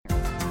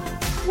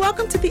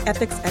Welcome to the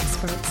Ethics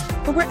Experts,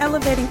 where we're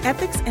elevating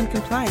ethics and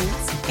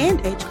compliance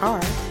and HR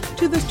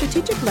to the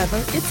strategic level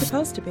it's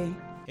supposed to be.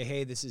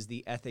 Hey, this is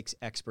the Ethics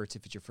Experts.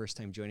 If it's your first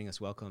time joining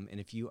us, welcome. And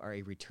if you are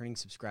a returning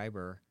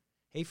subscriber,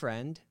 hey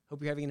friend,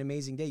 hope you're having an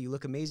amazing day. You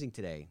look amazing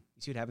today.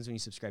 You see what happens when you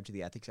subscribe to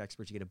the Ethics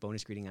Experts? You get a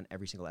bonus greeting on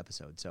every single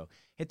episode. So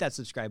hit that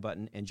subscribe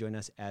button and join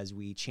us as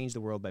we change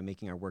the world by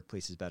making our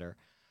workplaces better.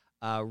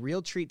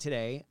 Real treat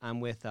today. I'm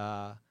with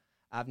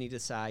Avani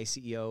Desai,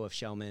 CEO of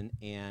Schellman,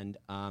 and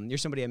you're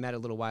somebody I met a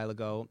little while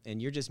ago,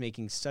 and you're just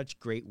making such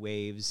great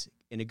waves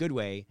in a good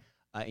way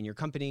in your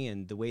company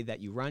and the way that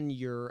you run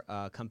your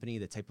company,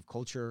 the type of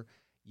culture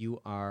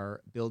you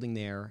are building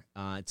there.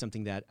 It's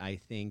something that I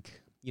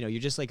think, you're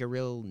just like a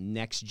real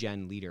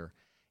next-gen leader,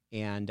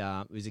 and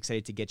I was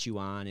excited to get you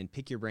on and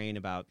pick your brain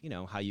about,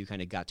 how you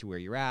kind of got to where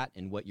you're at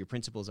and what your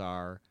principles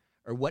are,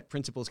 or what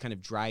principles kind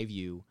of drive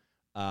you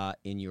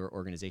in your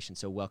organization.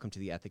 So welcome to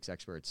the Ethics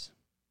Experts.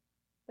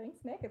 Thanks,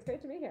 Nick. It's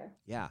great to be here.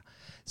 Yeah.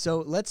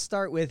 So let's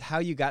start with how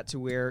you got to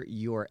where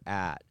you're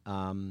at.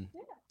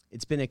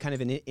 It's been a kind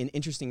of an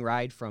interesting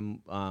ride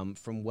from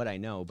what I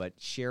know, but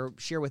share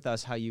with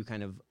us how you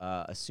kind of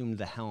assumed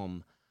the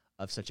helm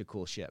of such a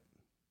cool ship.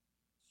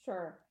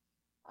 Sure.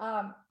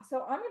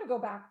 So I'm going to go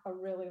back a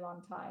really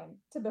long time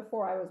to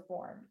before I was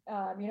born.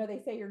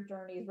 They say your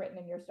journey is written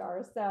in your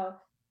stars. So,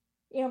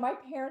 my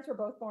parents were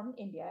both born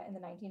in India in the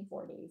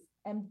 1940s,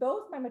 and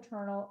both my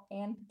maternal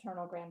and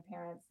paternal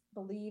grandparents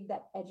believed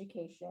that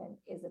education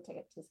is a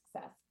ticket to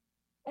success.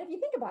 And if you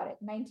think about it,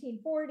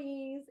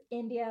 1940s,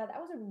 India,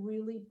 that was a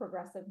really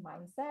progressive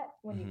mindset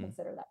when you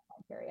consider that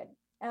time period.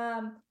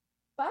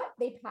 But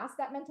they passed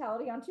that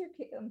mentality onto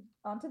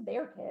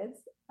their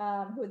kids,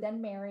 who would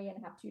then marry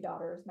and have two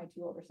daughters, my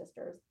two older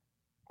sisters.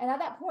 And at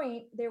that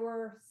point, they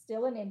were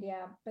still in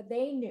India, but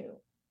they knew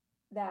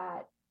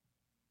that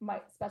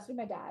especially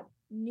my dad,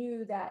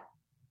 knew that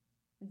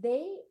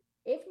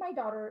if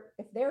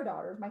their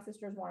daughters, my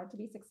sisters, wanted to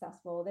be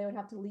successful, they would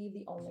have to leave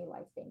the only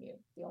life they knew,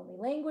 the only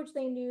language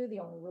they knew, the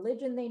only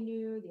religion they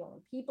knew, the only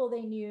people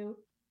they knew,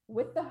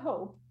 with the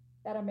hope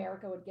that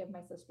America would give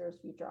my sisters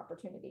future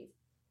opportunities.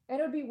 And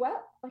it would be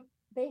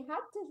they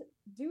had to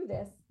do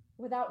this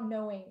without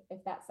knowing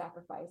if that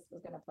sacrifice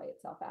was going to play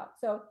itself out.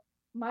 So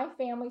my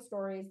family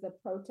story is the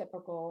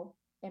prototypical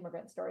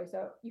immigrant story.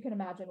 So you can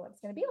imagine what it's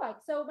going to be like.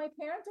 So my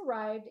parents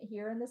arrived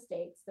here in the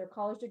States. Their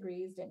college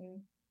degrees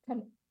didn't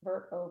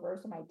convert over.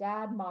 So my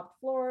dad mopped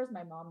floors.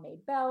 My mom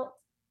made belts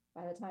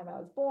by the time I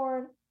was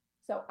born.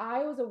 So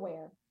I was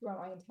aware throughout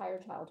my entire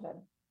childhood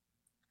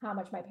how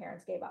much my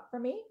parents gave up for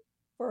me,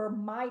 for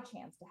my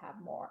chance to have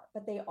more.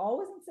 But they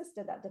always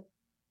insisted that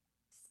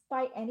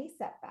despite any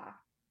setback,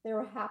 they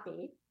were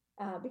happy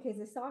because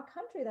they saw a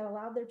country that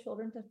allowed their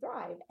children to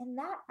thrive. And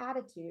that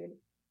attitude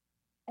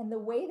and the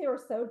way they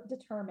were so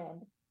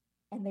determined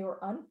and they were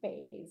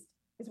unfazed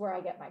is where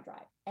I get my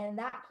drive. And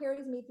that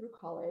carries me through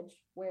college,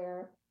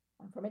 where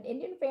I'm from an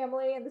Indian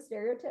family and the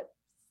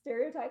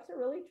stereotypes are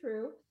really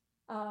true.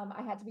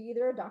 I had to be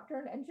either a doctor or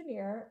an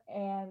engineer,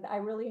 and I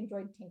really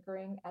enjoyed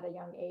tinkering at a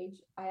young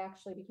age. I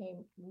actually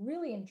became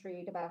really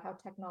intrigued about how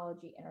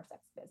technology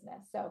intersects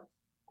business. So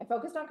I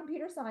focused on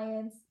computer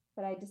science,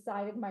 but I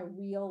decided my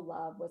real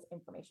love was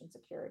information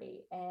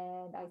security.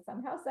 And I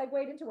somehow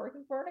segued into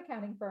working for an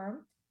accounting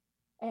firm.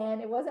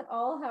 And it wasn't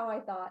all how I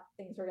thought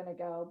things were going to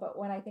go. But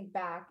when I think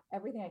back,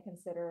 everything I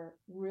consider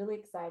really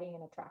exciting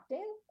and attractive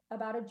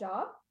about a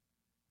job,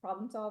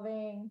 problem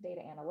solving, data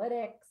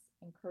analytics,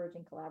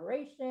 encouraging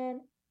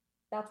collaboration,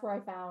 that's where I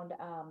found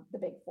the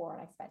Big Four,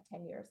 and I spent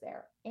 10 years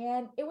there.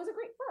 And it was a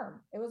great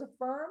firm. It was a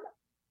firm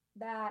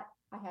that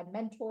I had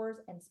mentors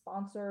and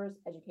sponsors,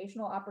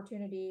 educational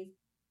opportunities.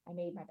 I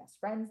made my best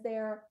friends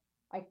there.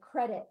 I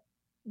credit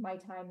my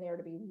time there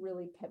to be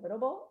really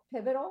pivotal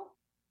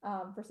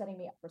for setting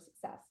me up for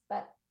success.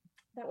 But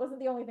that wasn't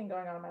the only thing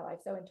going on in my life.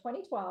 So in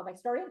 2012, I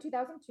started in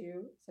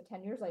 2002. So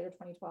 10 years later,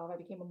 2012, I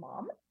became a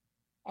mom.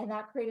 And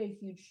that created a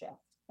huge shift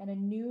and a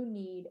new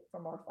need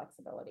for more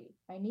flexibility.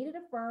 I needed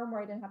a firm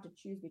where I didn't have to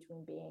choose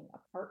between being a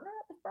partner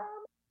at the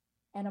firm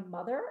and a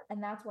mother.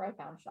 And that's where I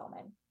found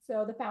Schellman.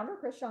 So the founder,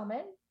 Chris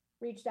Schellman,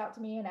 reached out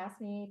to me and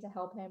asked me to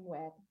help him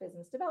with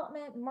business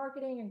development and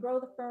marketing and grow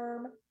the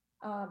firm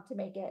to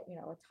make it,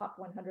 a top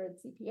 100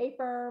 CPA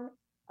firm,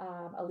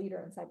 a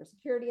leader in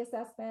cybersecurity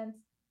assessments.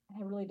 And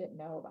I really didn't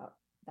know about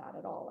that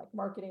at all, like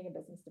marketing and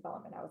business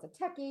development. I was a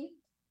techie,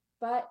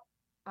 but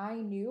I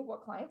knew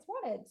what clients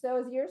wanted. So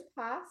as years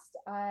passed,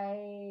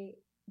 I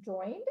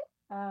joined,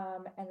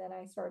 and then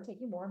I started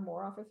taking more and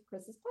more off of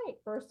Chris's plate.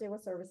 First, it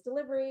was service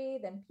delivery,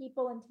 then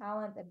people and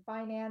talent, then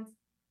finance.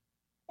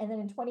 And then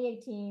in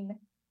 2018,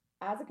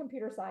 as a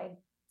computer science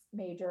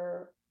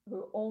major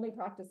who only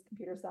practiced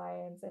computer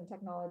science and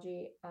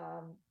technology,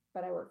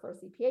 but I worked for a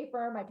CPA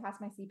firm, I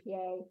passed my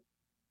CPA,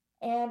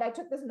 and I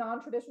took this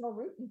non-traditional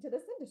route into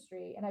this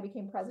industry, and I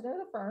became president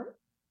of the firm.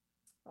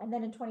 And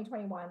then in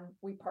 2021,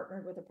 we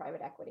partnered with a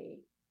private equity,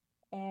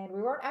 and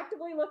we weren't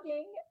actively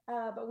looking,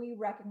 but we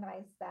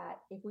recognized that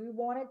if we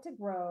wanted to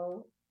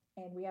grow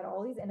and we had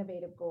all these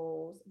innovative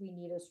goals. We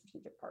needed a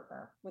strategic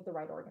partner with the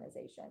right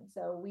organization.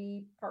 So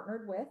we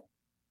partnered with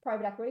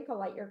private equity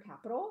called Lightyear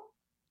Capital.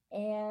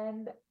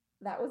 And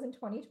that was in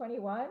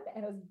 2021.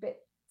 And it was a bit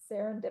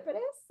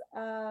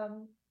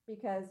serendipitous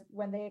because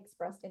when they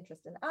expressed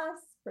interest in us,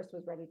 Chris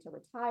was ready to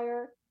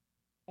retire.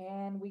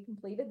 And we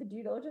completed the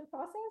due diligence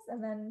process.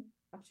 And then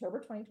October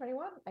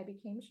 2021, I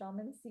became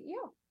Schellman's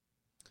CEO.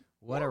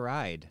 What a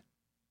ride.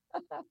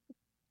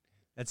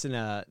 That's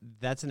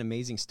an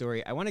amazing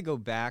story. I want to go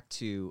back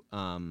to,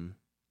 I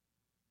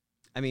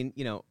mean,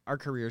 you know, our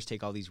careers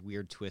take all these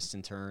weird twists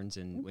and turns.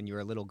 And when you were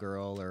a little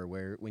girl or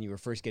when you were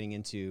first getting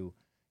into,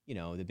 you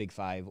know, the Big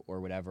Five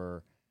or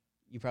whatever,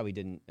 you probably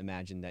didn't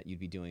imagine that you'd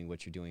be doing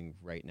what you're doing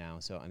right now.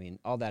 So, I mean,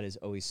 all that is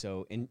always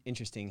so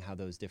interesting how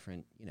those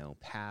different, you know,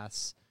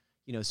 paths,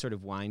 you know, sort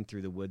of wind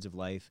through the woods of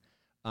life.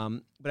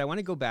 But I want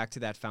to go back to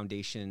that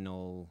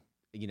foundational,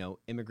 you know,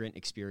 immigrant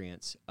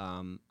experience.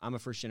 I'm a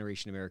first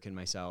generation American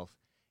myself.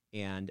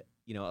 And,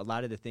 you know, a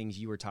lot of the things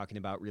you were talking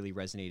about really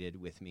resonated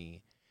with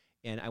me.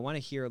 And I want to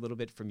hear a little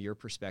bit from your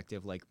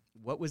perspective, like,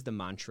 what was the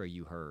mantra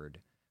you heard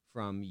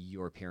from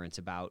your parents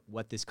about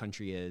what this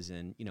country is?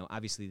 And, you know,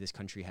 obviously this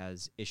country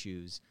has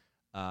issues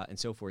and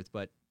so forth,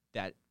 but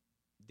that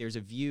there's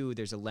a view,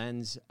 there's a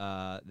lens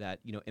that,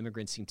 you know,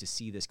 immigrants seem to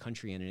see this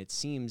country in. And it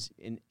seems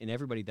in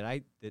everybody that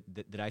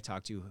I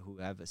talk to who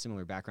have a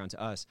similar background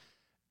to us,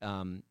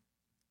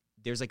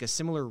 there's like a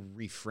similar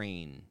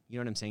refrain, you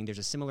know what I'm saying? There's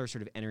a similar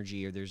sort of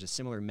energy, or there's a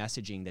similar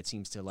messaging that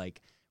seems to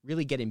like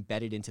really get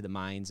embedded into the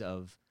minds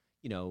of,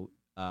 you know,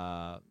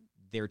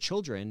 their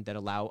children, that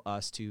allow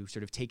us to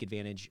sort of take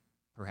advantage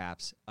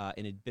perhaps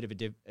in a bit of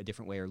a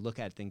different way, or look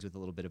at things with a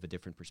little bit of a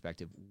different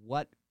perspective.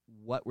 What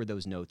were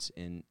those notes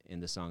in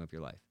the song of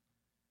your life?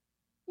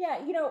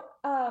 Yeah, you know,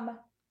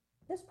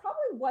 this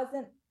probably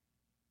wasn't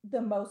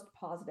the most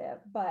positive,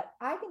 but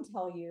I can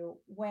tell you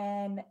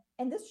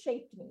and this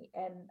shaped me,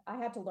 and I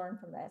had to learn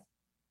from this.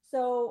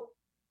 So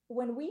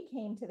when we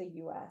came to the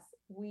US,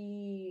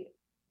 we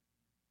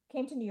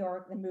came to New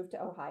York, then moved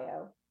to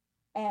Ohio.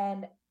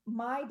 And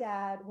my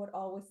dad would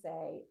always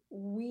say,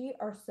 we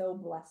are so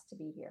blessed to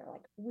be here.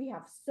 Like, we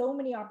have so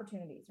many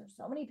opportunities. There's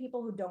so many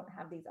people who don't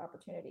have these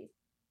opportunities.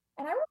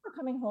 And I remember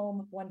coming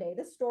home one day,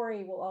 this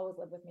story will always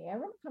live with me. I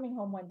remember coming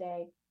home one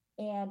day,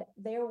 and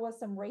there was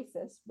some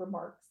racist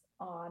remarks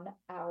on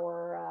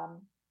our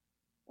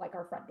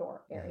our front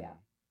door area.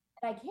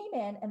 And I came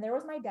in, and there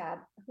was my dad,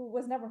 who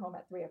was never home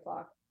at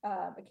 3:00.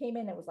 I came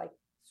in and was like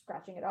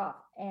scratching it off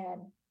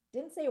and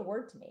didn't say a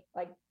word to me.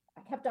 Like,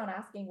 I kept on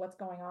asking what's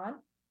going on.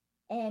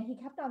 And he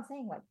kept on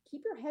saying, like,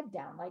 keep your head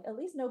down. Like, at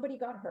least nobody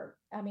got hurt.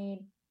 I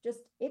mean, just,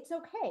 it's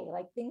okay.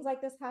 Like, things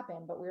like this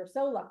happen, but we were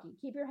so lucky.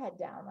 Keep your head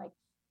down. Like,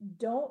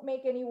 don't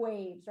make any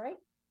waves, right?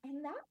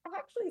 And that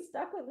actually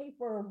stuck with me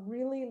for a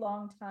really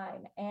long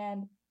time.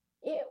 And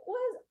it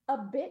was a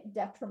bit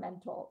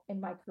detrimental in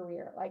my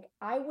career. Like,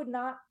 I would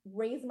not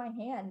raise my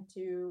hand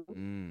to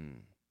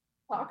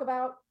talk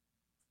about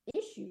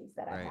issues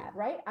that I had,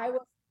 right? I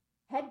was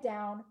head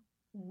down,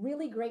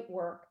 really great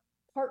work.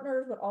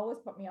 Partners would always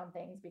put me on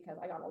things because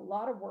I got a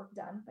lot of work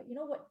done. But you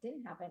know what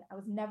didn't happen? I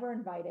was never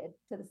invited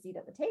to the seat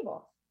at the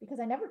table because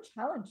I never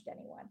challenged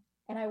anyone.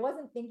 And I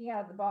wasn't thinking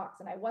out of the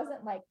box, and I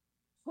wasn't like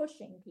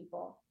pushing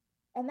people.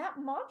 And that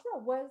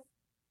mantra was,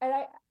 and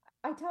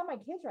I tell my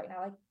kids right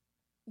now, like,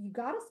 you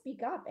got to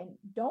speak up, and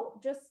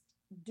don't just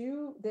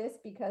do this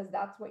because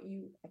that's what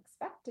you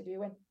expect to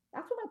do. And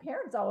that's what my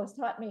parents always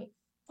taught me.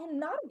 And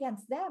not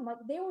against them. Like,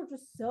 they were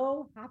just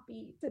so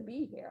happy to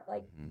be here.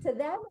 Like, to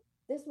them,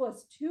 this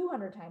was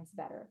 200 times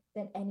better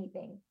than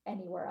anything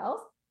anywhere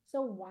else.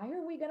 So why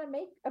are we going to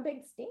make a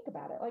big stink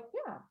about it? Like,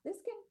 yeah,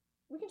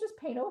 we can just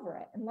paint over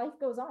it, and life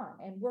goes on.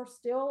 And we're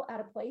still at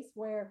a place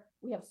where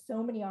we have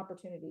so many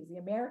opportunities, the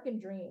American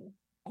dream,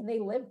 and they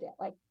lived it.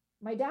 Like,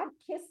 my dad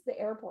kissed the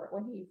airport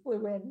when he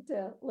flew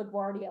into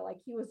LaGuardia. Like,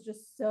 he was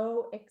just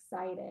so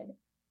excited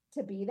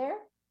to be there.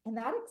 And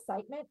that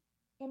excitement,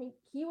 I mean,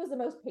 he was the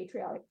most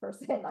patriotic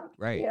person, like,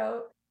 right. You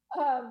know,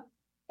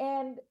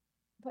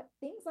 but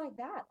things like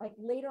that, like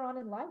later on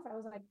in life, I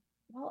was like,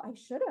 well, I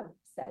should have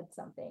said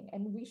something,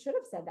 and we should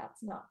have said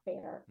that's not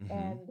fair.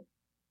 And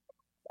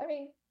I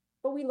mean,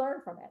 but we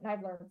learned from it, and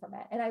I've learned from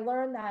it. And I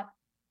learned that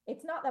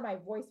it's not that my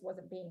voice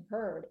wasn't being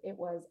heard. It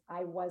was,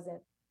 I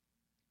wasn't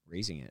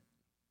raising it.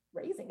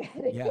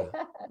 Yeah.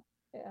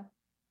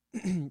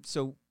 Yeah.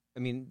 So,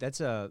 I mean, that's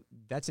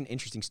an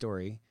interesting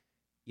story.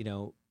 You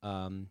know,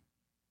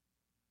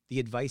 the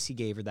advice he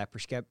gave, or that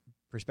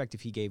perspective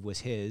he gave,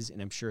 was his.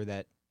 And I'm sure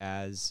that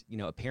as, you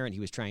know, a parent,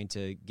 he was trying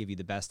to give you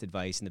the best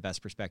advice and the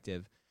best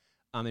perspective.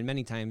 And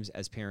many times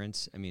as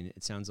parents, I mean,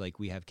 it sounds like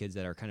we have kids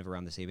that are kind of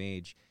around the same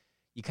age.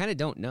 You kind of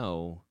don't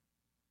know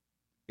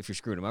if you're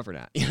screwing them up or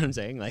not. You know what I'm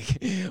saying?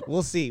 Like,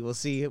 we'll see what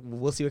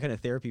kind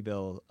of therapy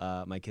bill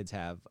my kids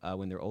have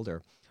when they're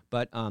older.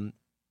 But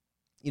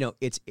you know,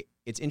 it's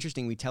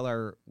interesting. We tell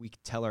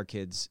our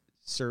kids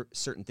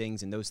certain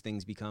things, and those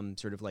things become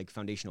sort of like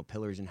foundational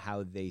pillars in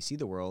how they see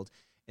the world.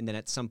 And then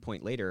at some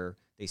point later,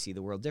 they see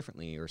the world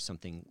differently, or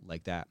something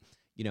like that.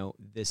 you know,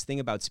 this thing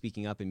about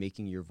speaking up and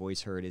making your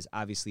voice heard is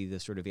obviously the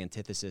sort of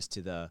antithesis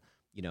to the,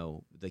 you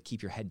know, the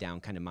keep your head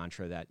down kind of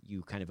mantra that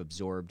you kind of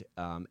absorbed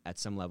at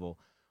some level.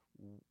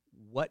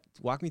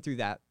 Walk me through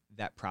that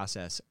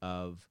process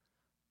of,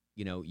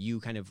 you know,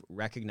 you kind of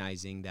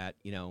recognizing that,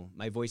 you know,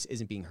 my voice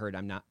isn't being heard.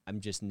 I'm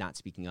just not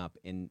speaking up,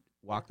 and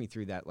walk me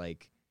through that.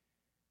 Like,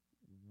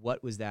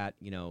 what was that,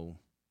 you know,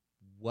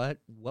 what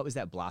was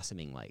that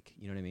blossoming like?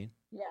 You know what I mean?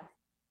 Yeah.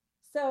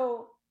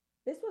 So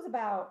this was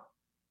about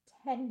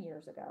 10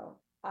 years ago.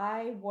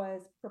 I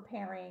was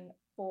preparing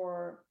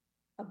for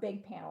a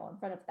big panel in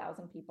front of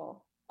 1,000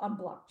 people on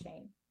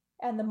blockchain.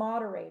 And the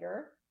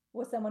moderator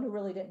was someone who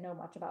really didn't know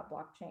much about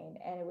blockchain.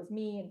 And it was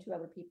me and 2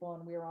 other people,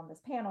 and we were on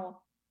this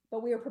panel,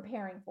 but we were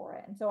preparing for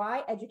it. And so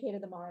I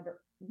educated the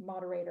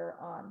moderator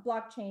on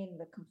blockchain,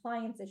 the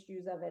compliance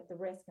issues of it, the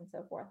risk, and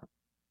so forth.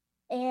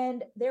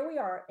 And there we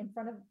are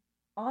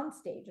on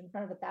stage in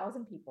front of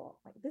 1,000 people.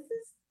 Like, this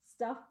is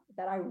stuff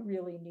that I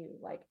really knew.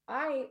 Like,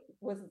 I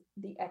was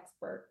the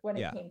expert when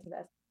it came to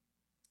this.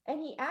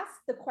 And he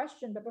asked the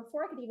question, but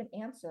before I could even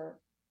answer,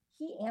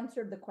 he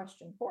answered the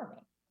question for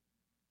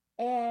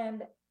me.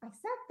 And I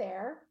sat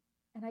there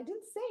and I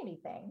didn't say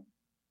anything.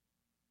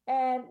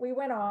 And we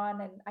went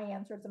on and I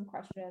answered some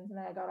questions, and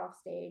then I got off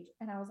stage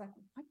and I was like,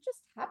 what just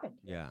happened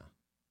here? Yeah.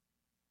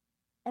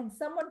 And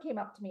someone came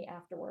up to me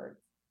afterwards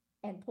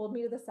and pulled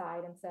me to the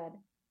side and said,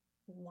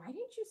 why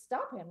didn't you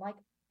stop him? Like,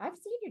 I've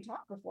seen you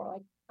talk before.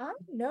 Like, I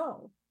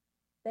know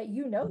that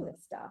you know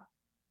this stuff.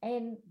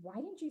 And why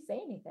didn't you say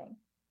anything?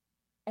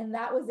 And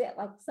that was it.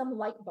 Like, some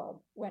light bulb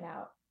went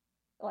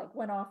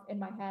off in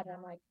my head. And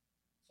I'm like,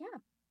 yeah,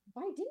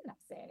 why didn't I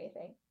say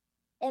anything?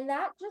 And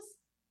I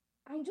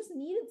just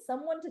needed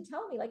someone to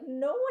tell me. Like,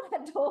 no one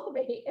had told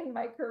me in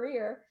my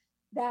career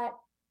that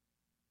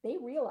they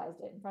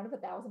realized it in front of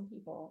 1,000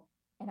 people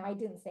and I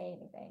didn't say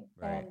anything.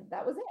 Right. And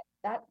that was it.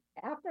 That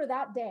after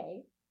that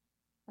day,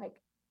 like,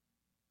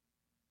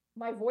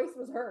 my voice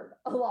was heard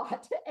a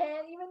lot.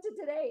 And even to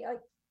today,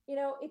 like, you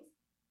know,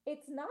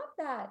 it's not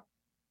that,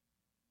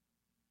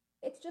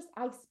 it's just,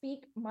 I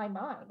speak my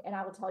mind, and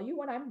I will tell you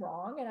when I'm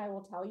wrong. And I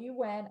will tell you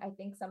when I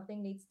think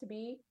something needs to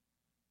be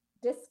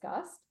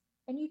discussed.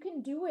 And you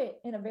can do it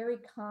in a very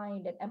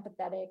kind and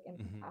empathetic and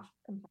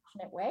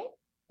compassionate way.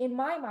 In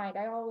my mind,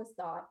 I always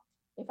thought,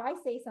 if I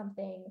say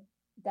something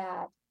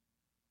that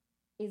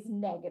is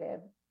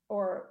negative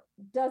or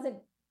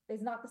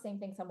is not the same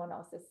thing someone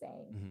else is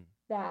saying,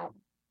 that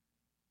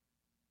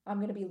I'm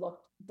going to be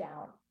looked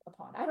down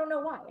upon. I don't know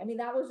why. I mean,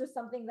 that was just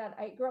something that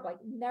I grew up like,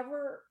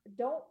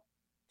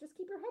 just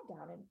keep your head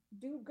down and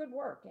do good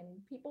work, and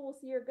people will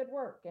see your good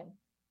work. And,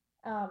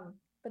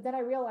 but then I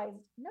realized,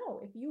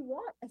 no, if you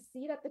want a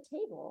seat at the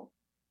table,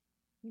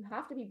 you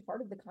have to be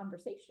part of the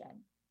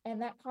conversation.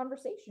 And that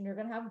conversation, you're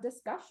going to have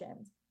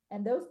discussions,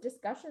 and those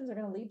discussions are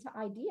going to lead to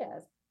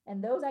ideas.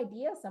 And those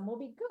ideas, some will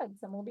be good,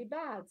 some will be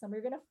bad, some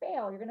you're going to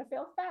fail. You're going to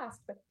fail fast.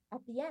 But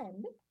at the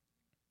end,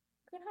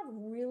 you're going to have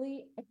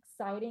really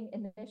exciting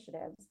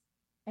initiatives.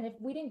 And if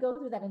we didn't go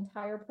through that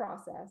entire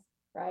process,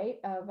 right,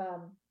 of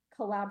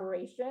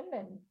collaboration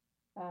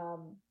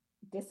and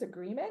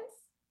disagreements,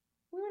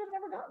 we would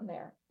have never gotten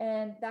there.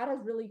 And that has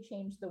really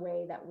changed the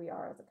way that we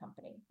are as a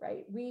company,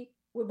 right? We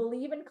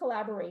believe in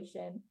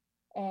collaboration,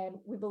 and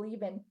we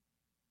believe in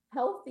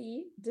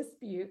healthy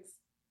disputes.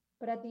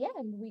 But at the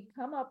end, we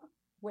come up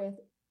with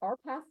our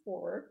path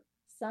forward.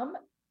 Some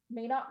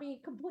may not be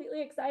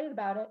completely excited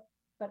about it,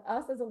 but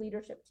us as a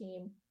leadership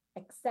team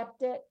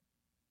accept it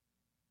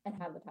and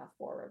have the path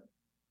forward.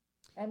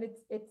 And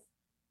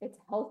it's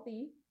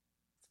healthy.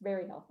 It's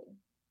very healthy.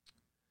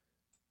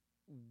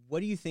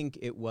 What do you think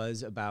it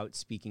was about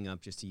speaking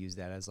up, just to use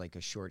that as like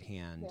a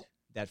shorthand,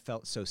 that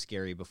felt so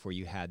scary before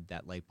you had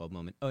that light bulb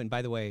moment? Oh, and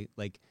by the way,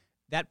 like,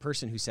 that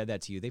person who said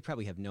that to you, they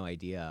probably have no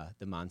idea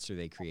the monster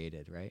they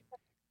created, right?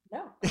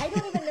 No, I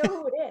don't even know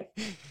who it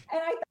is.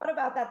 And I thought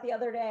about that the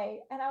other day,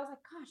 and I was like,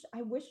 gosh,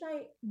 I wish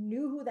I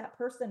knew who that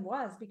person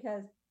was,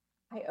 because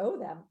I owe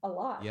them a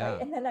lot. Yeah.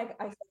 Right? And then I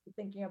started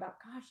thinking about,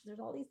 gosh,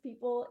 there's all these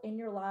people in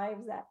your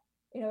lives that,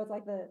 you know, it's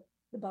like the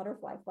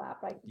butterfly flap,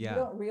 like you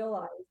don't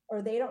realize,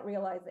 or they don't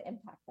realize the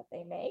impact that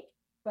they make.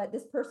 But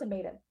this person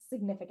made a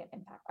significant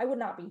impact. I would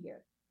not be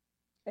here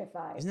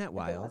Isn't that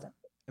wild?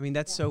 I mean,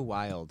 that's so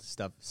wild,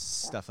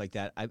 stuff like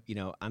that.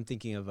 I'm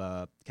thinking of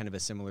a kind of a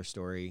similar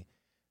story.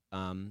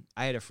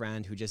 I had a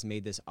friend who just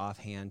made this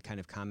offhand kind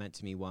of comment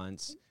to me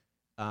once,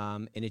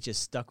 and it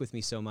just stuck with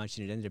me so much,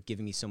 and it ended up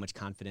giving me so much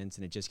confidence,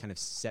 and it just kind of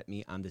set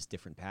me on this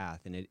different path.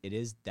 And it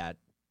is that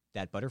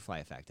butterfly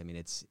effect. I mean,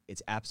 it's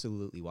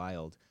absolutely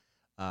wild.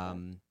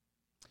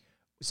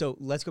 So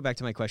let's go back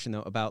to my question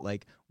though, about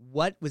like,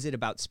 what was it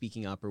about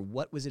speaking up, or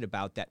what was it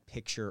about that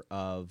picture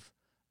of,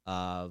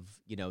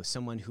 you know,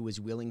 someone who was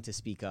willing to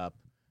speak up,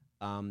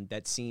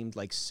 that seemed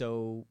like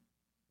so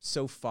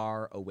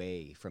far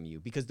away from you?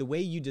 Because the way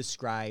you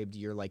described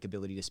your like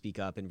ability to speak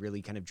up and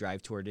really kind of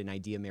drive toward an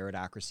idea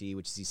meritocracy,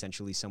 which is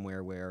essentially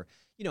somewhere where,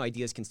 you know,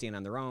 ideas can stand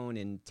on their own,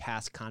 and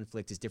task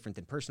conflict is different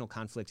than personal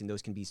conflict, and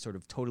those can be sort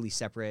of totally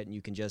separate, and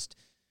you can just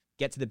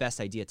get to the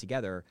best idea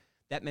together.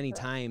 that many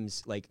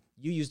times, like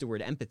you used the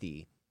word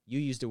empathy, you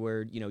used the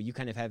word, you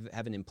kind of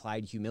have an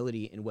implied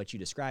humility in what you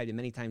described. And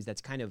many times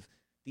that's kind of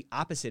the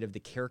opposite of the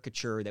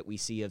caricature that we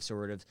see of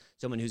sort of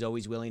someone who's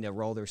always willing to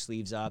roll their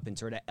sleeves up and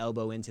sort of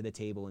elbow into the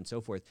table and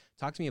so forth.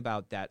 Talk to me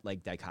about that,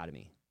 like,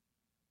 dichotomy.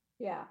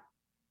 Yeah.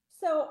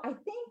 So I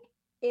think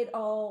it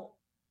all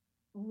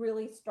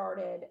really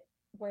started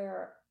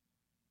where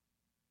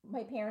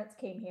my parents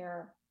came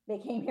here. They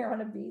came here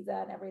on a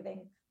visa and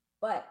everything.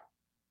 But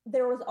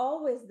there was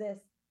always this,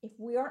 if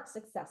we aren't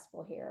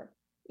successful here,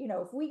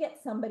 if we get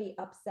somebody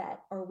upset,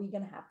 are we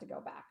going to have to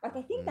go back? Like,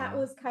 I think that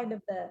was kind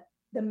of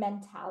the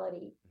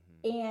mentality.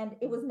 And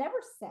it was never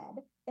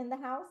said in the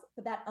house,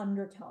 but that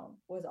undertone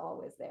was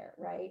always there,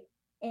 right?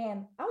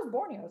 And I was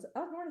born here. I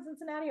was born in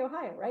Cincinnati,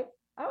 Ohio, right?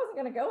 I wasn't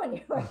going to go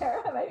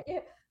anywhere.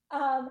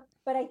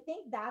 But I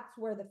think that's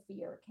where the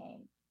fear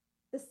came.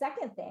 The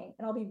second thing,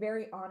 and I'll be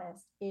very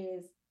honest,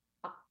 is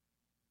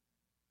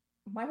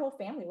my whole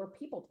family were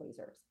people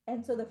pleasers.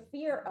 And so the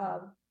fear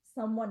of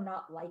someone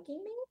not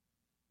liking me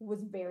was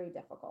very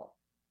difficult.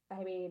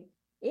 I mean,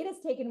 it has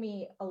taken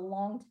me a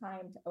long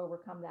time to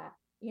overcome that.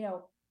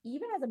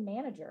 Even as a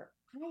manager,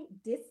 I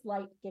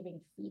disliked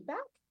giving feedback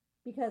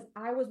because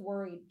I was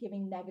worried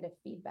giving negative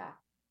feedback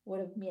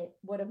would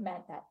have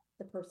meant that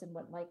the person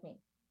wouldn't like me.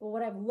 But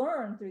what I've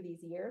learned through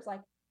these years,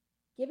 like,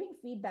 giving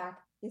feedback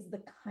is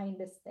the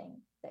kindest thing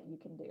that you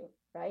can do,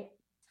 right?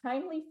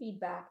 Timely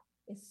feedback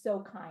is so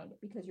kind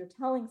because you're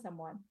telling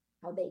someone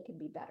how they can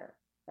be better,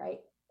 right?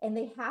 And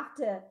they have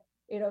to,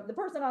 the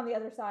person on the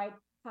other side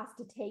has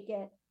to take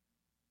it,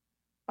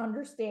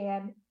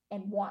 understand,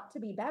 and want to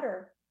be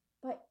better.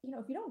 But,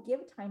 if you don't give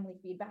timely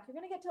feedback, you're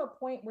going to get to a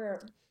point where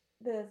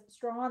the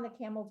straw on the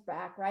camel's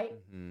back, right?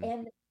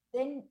 And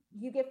then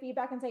you get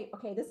feedback and say,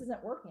 okay, this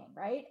isn't working,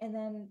 right? And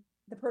then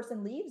the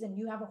person leaves and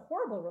you have a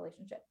horrible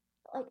relationship.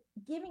 Like,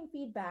 giving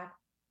feedback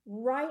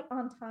right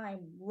on time,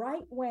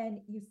 right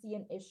when you see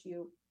an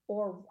issue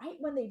or right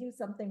when they do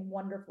something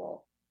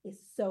wonderful is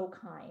so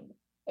kind.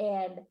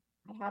 And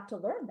I had to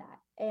learn that.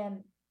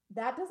 And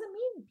that doesn't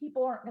mean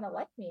people aren't going to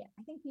like me.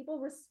 I think people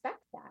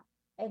respect that,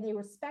 and they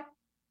respect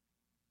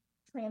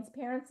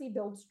transparency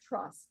builds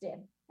trust.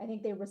 And I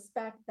think they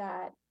respect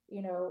that,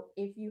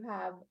 if you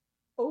have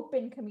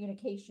open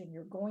communication,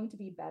 you're going to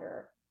be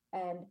better.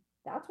 And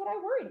that's what I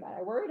worried about.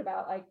 I worried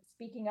about, like,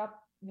 speaking up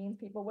means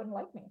people wouldn't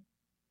like me.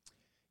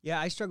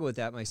 Yeah, I struggle with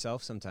that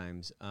myself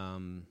sometimes.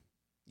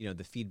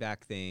 The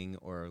feedback thing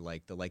or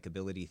like the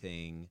likability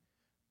thing.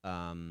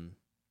 And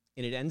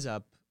it ends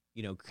up,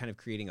 kind of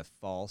creating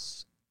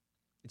it's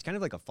kind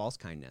of like a false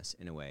kindness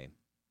in a way.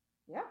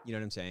 Yeah. You know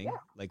what I'm saying? Yeah.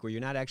 Like, where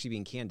you're not actually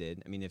being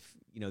candid. I mean, if,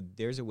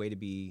 there's a way to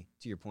be,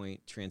 to your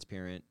point,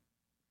 transparent,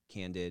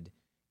 candid,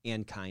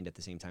 and kind at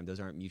the same time. Those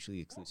aren't mutually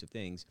exclusive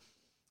things.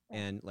 Yeah.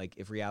 And like,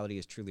 if reality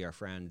is truly our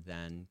friend,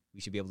 then we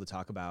should be able to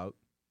talk about,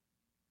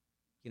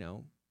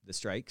 the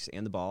strikes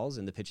and the balls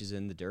and the pitches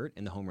in the dirt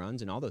and the home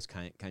runs and all those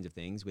kinds of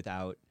things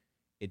without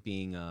it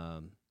being,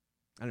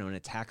 an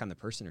attack on the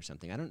person or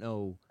something. I don't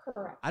know.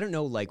 Correct. I don't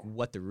know, like,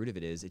 what the root of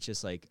it is. It's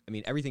just like, I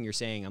mean, everything you're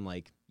saying, I'm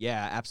like,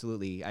 yeah,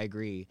 absolutely, I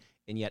agree.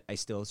 And yet I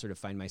still sort of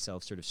find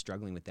myself sort of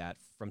struggling with that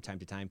from time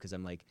to time because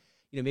I'm like,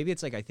 maybe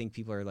it's like I think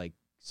people are like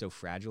so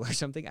fragile or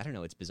something. I don't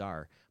know. It's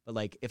bizarre. But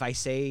like, if I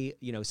say,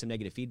 some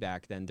negative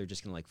feedback, then they're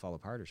just going to like fall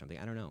apart or something.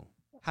 I don't know.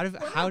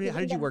 How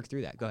did you work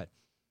through that? Go ahead.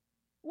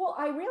 Well,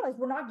 I realized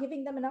we're not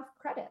giving them enough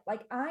credit.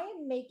 Like, I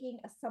am making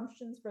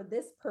assumptions for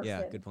this person.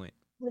 Yeah, good point.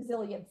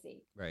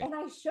 Resiliency. Right. And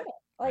I shouldn't.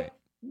 Like,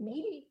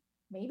 maybe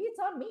it's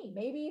on me.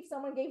 Maybe if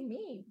someone gave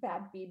me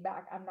bad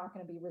feedback, I'm not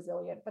going to be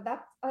resilient. But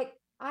that's like,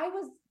 I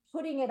was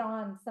putting it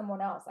on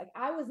someone else. Like,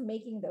 I was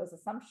making those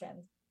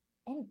assumptions.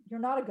 And you're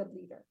not a good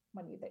leader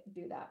when you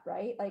do that,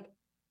 right? Like,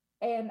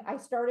 and I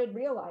started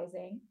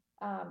realizing,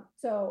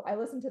 so I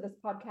listened to this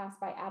podcast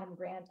by Adam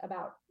Grant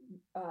about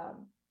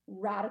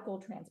radical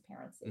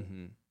transparency.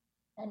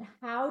 And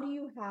how do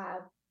you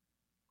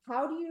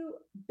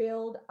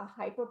build a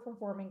hyper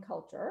performing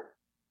culture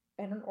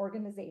and an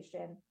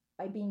organization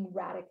by being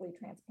radically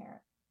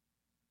transparent?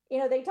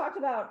 They talked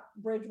about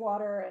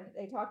Bridgewater, and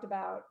they talked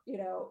about,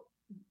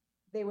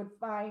 they would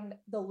find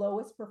the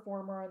lowest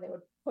performer and they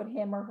would put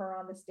him or her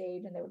on the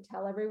stage and they would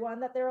tell everyone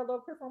that they're a low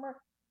performer.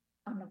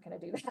 I'm not going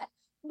to do that.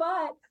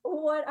 But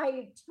what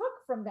I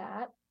took from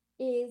that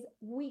is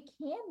we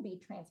can be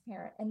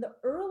transparent. And the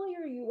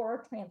earlier you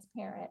are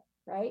transparent,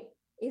 right,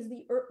 is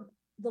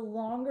the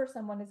longer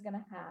someone is going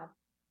to have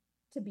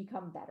to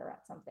become better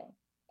at something.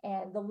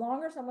 And the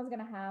longer someone's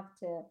going to have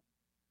to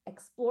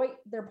exploit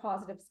their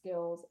positive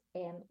skills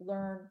and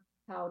learn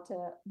how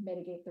to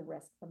mitigate the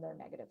risk from their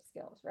negative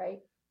skills,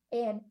 right?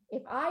 And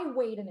if I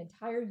wait an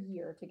entire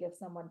year to give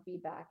someone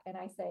feedback and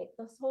I say,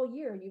 this whole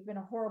year you've been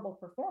a horrible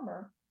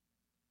performer,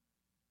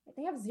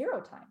 they have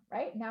zero time,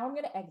 right? Now I'm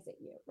going to exit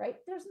you, right?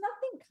 There's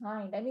nothing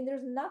kind. I mean,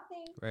 there's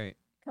nothing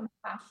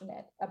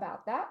compassionate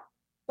about that.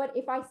 But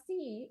if I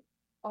see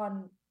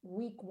on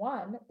week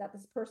one that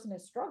this person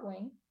is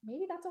struggling,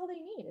 maybe that's all they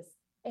need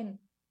and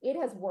it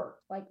has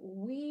worked. Like,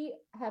 we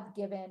have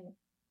given,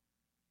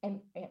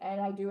 and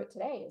I do it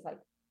today, is like,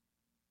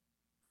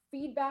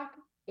 feedback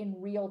in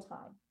real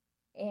time.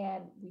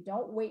 And we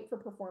don't wait for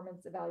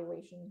performance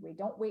evaluations. We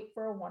don't wait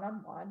for a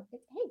one-on-one.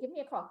 It's, hey, give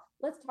me a call.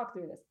 Let's talk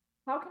through this.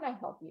 How can I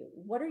help you?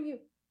 What are you?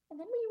 And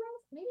then we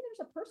realize maybe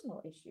there's a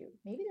personal issue.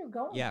 Maybe they're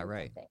going through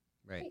something.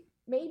 Right.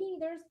 Maybe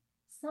there's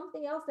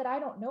something else that I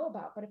don't know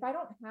about. But if I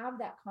don't have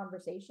that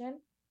conversation,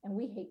 and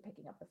we hate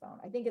picking up the phone.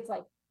 I think it's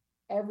like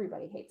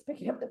everybody hates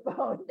picking up the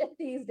phone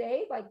these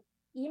days. Like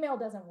email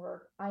doesn't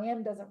work.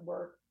 IM doesn't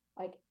work.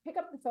 Like pick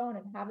up the phone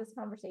and have this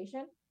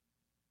conversation.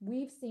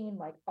 We've seen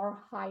like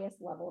our highest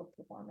level of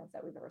performance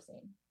that we've ever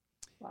seen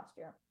last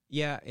year.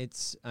 Yeah,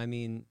 I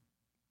mean,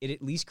 it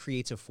at least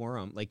creates a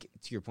forum. Like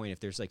to your point, if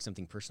there's like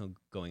something personal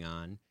going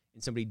on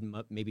and somebody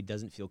maybe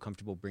doesn't feel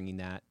comfortable bringing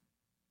that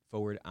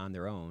forward on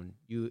their own,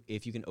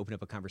 if you can open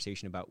up a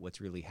conversation about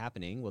what's really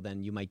happening, well,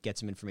 then you might get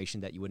some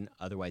information that you wouldn't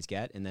otherwise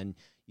get. And then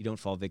you don't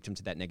fall victim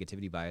to that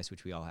negativity bias,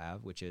 which we all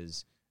have, which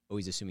is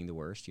always assuming the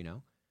worst,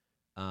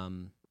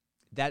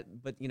 but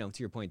to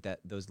your point, that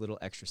those little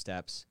extra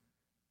steps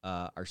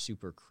are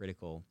super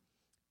critical.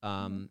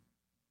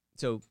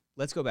 So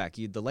let's go back.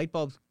 The light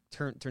bulb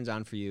turns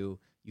on for you.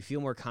 You feel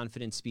more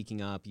confident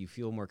speaking up. You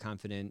feel more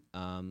confident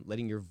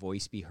letting your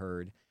voice be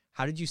heard.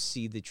 How did you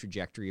see the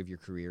trajectory of your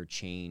career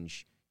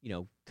change,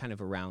 kind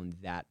of around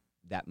that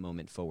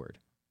moment forward?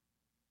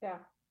 Yeah,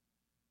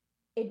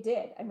 it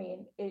did. I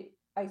mean,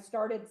 I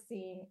started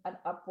seeing an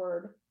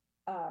upward,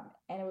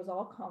 and it was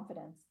all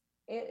confidence.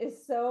 It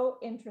is so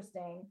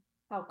interesting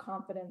how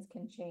confidence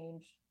can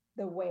change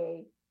the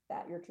way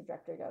that your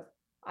trajectory goes.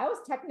 I was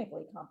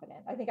technically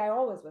competent. I think I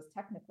always was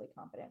technically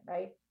competent,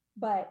 right?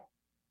 But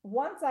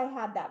once I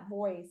had that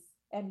voice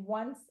and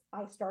once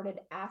I started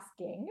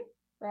asking,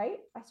 right,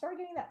 I started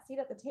getting that seat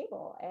at the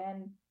table,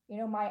 and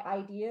my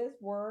ideas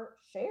were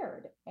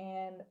shared,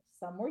 and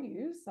some were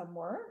used, some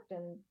weren't,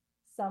 and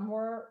some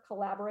were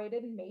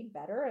collaborated and made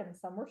better, and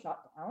some were shut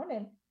down.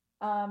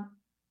 And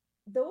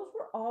those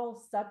were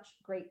all such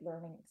great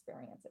learning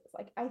experiences.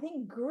 Like, I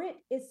think grit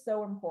is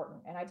so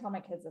important. And I tell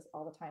my kids this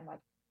all the time. Like,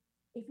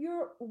 if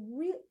you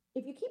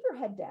keep your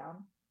head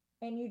down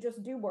and you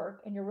just do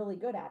work and you're really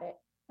good at it,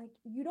 like,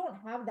 you don't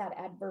have that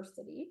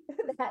adversity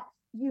that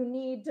you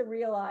need to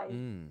realize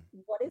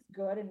what is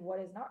good and what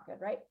is not good,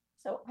 right?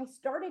 So I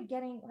started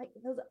getting like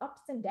those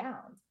ups and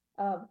downs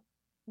of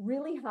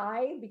really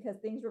high because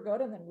things were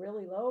good, and then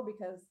really low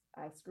because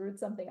I screwed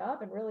something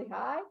up, and really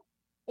high.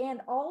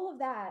 And all of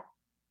that,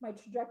 my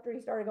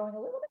trajectory started going a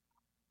little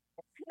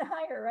bit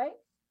higher, right?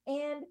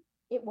 And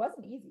it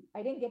wasn't easy.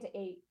 I didn't get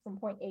to from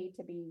point A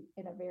to B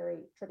in a very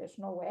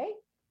traditional way.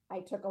 I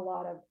took a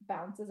lot of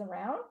bounces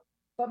around,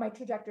 but my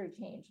trajectory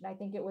changed. And I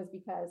think it was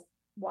because,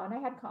 one, I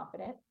had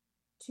confidence.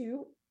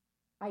 Two,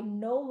 I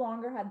no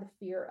longer had the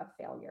fear of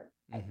failure.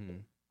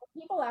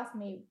 People ask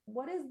me,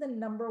 what is the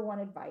number one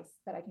advice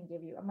that I can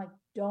give you? I'm like,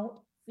 don't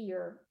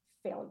fear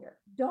failure.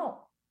 Don't.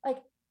 Like,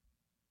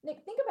 Nick,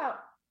 think about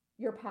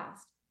your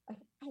past. Like,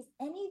 has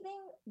anything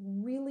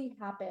really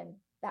happened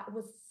that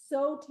was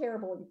so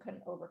terrible you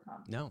couldn't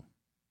overcome? No,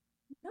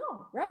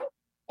 right?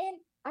 And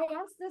I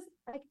asked this,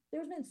 like,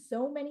 there's been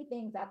so many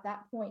things at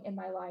that point in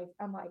my life.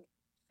 I'm like,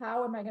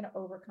 how am I going to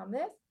overcome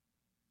this?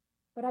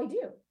 But I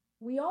do.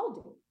 We all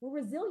do. We're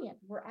resilient.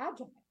 We're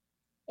agile.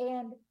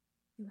 And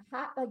you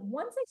have, like,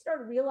 once I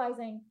started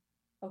realizing,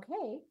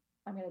 okay,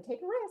 I'm going to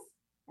take a risk.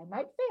 I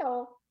might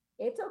fail.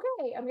 It's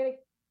okay.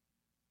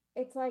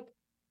 It's like,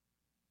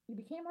 you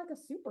became like a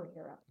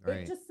superhero. Right.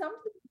 It's just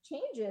something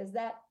changes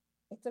that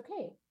it's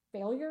okay.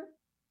 Failure,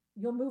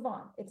 you'll move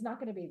on. It's not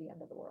going to be the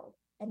end of the world.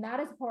 And that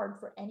is hard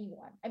for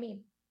anyone. I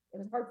mean, it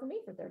was hard for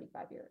me for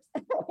 35 years.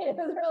 It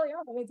was really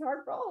hard. I mean, it's hard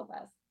for all of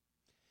us.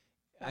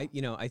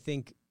 So. I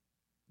think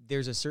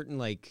there's a certain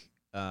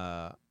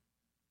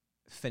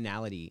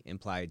finality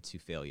implied to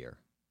failure.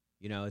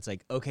 It's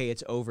like, okay,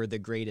 it's over, the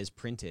grade is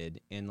printed,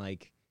 and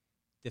like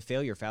the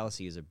failure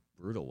fallacy is a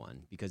brutal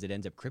one because it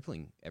ends up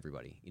crippling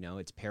everybody.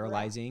 It's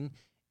paralyzing. Right.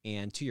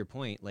 And to your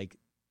point, like,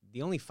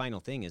 the only final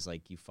thing is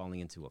like you falling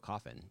into a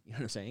coffin. You know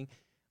what I'm saying?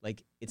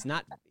 Like, it's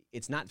not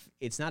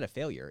a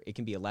failure. It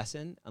can be a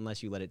lesson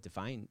unless you let it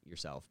define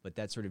yourself. But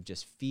that sort of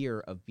just fear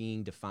of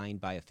being defined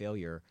by a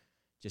failure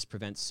just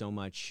prevents so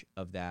much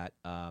of that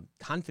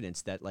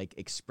confidence, that like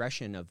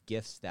expression of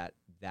gifts that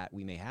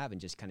we may have,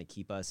 and just kind of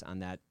keep us on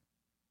that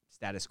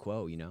status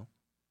quo,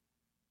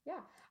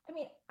 Yeah. I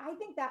mean, I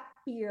think that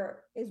fear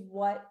is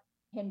what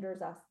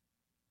hinders us.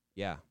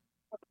 Yeah.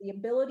 The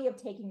ability of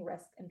taking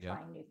risks and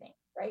trying new things,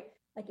 right?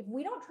 Like, if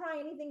we don't try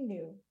anything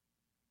new,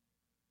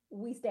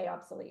 we stay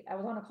obsolete. I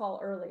was on a call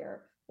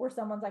earlier where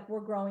someone's like,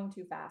 we're growing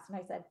too fast. And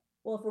I said,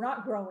 well, if we're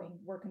not growing,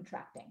 we're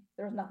contracting.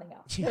 There's nothing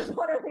else. There's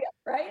one or the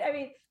other, right? I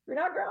mean, if you're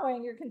not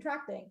growing, you're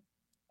contracting.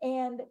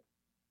 And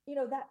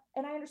that,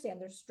 and I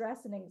understand there's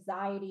stress and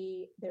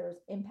anxiety, there's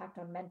impact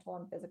on mental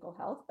and physical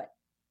health, but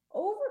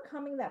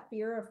overcoming that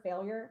fear of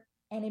failure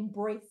and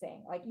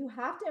embracing, like, you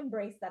have to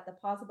embrace that the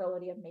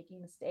possibility of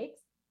making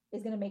mistakes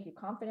is going to make you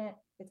confident.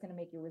 It's going to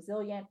make you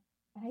resilient.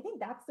 And I think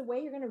that's the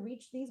way you're going to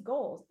reach these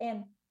goals.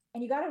 And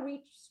you got to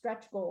reach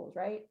stretch goals,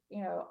 right?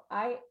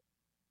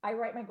 I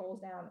write my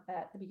goals down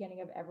at the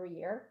beginning of every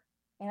year.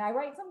 And I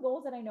write some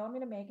goals that I know I'm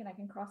going to make and I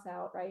can cross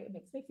out, right? It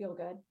makes me feel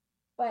good.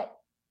 But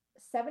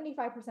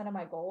 75% of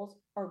my goals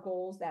are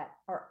goals that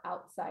are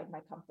outside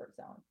my comfort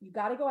zone. You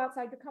got to go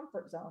outside your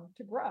comfort zone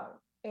to grow.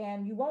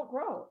 And you won't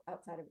grow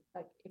outside of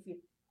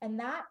and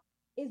that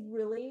is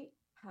really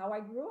how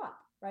I grew up,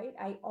 right?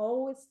 I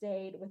always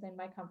stayed within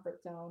my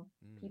comfort zone.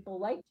 People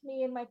liked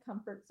me in my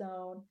comfort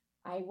zone.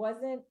 I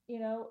wasn't,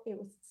 it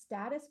was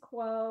status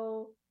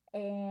quo.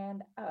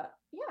 And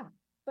yeah.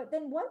 But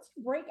then once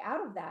you break out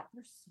of that,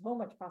 there's so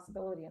much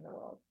possibility in the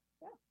world.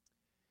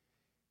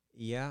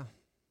 Yeah.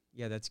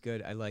 Yeah, that's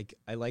good. I like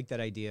that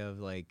idea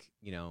of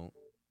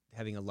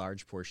having a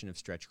large portion of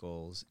stretch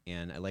goals,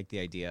 and I like the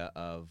idea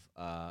of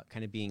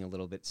kind of being a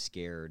little bit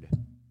scared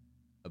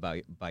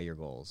by your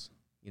goals.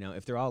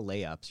 If they're all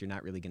layups, you're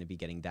not really going to be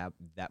getting that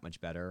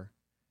much better.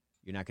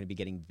 You're not going to be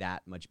getting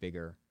that much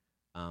bigger.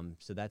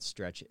 So that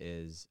stretch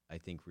is, I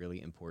think,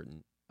 really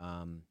important.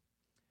 And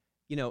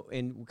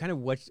kind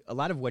of a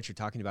lot of what you're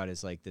talking about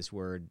is like this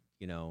word,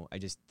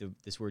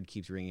 this word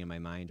keeps ringing in my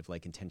mind of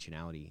like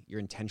intentionality. You're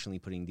intentionally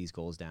putting these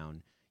goals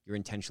down. You're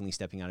intentionally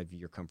stepping out of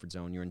your comfort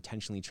zone. You're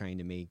intentionally trying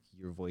to make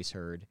your voice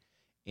heard.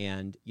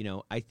 And,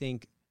 I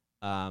think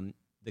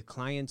the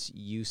clients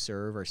you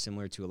serve are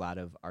similar to a lot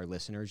of our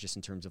listeners, just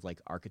in terms of like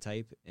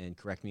archetype, and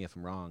correct me if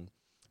I'm wrong,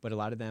 but a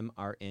lot of them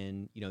are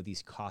in,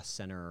 these cost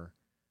center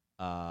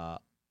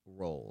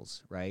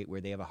roles, right? Where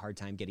they have a hard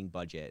time getting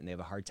budget, and they have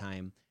a hard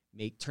time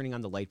turning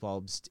on the light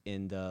bulbs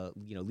in the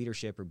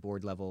leadership or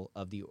board level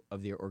of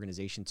their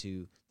organization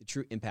to the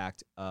true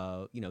impact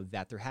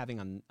that they're having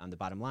on the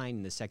bottom line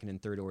and the second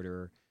and third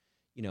order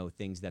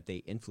things that they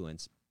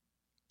influence.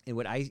 And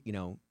what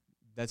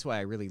that's why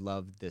I really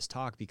love this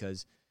talk,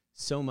 because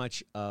so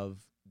much of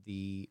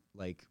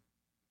what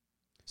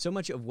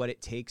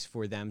it takes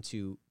for them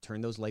to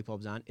turn those light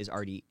bulbs on is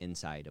already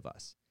inside of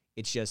us.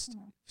 It's just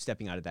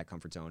stepping out of that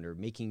comfort zone, or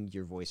making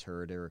your voice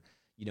heard, or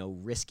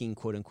risking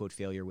quote unquote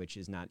failure, which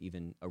is not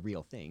even a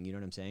real thing. You know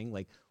what I'm saying?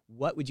 Like,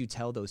 what would you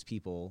tell those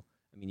people?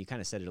 I mean, you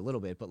kind of said it a little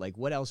bit, but like,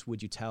 what else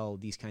would you tell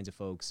these kinds of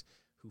folks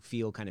who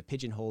feel kind of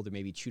pigeonholed, or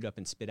maybe chewed up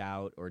and spit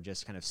out, or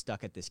just kind of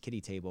stuck at this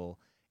kiddie table,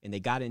 and they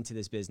got into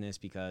this business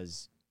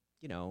because,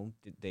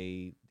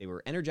 they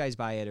were energized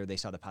by it, or they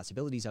saw the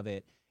possibilities of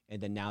it,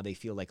 and then now they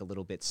feel like a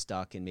little bit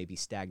stuck and maybe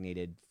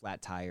stagnated,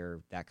 flat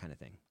tire, that kind of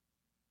thing?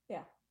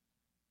 Yeah.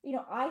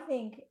 I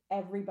think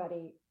every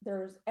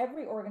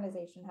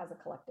organization has a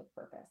collective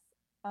purpose.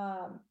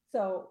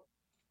 So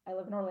I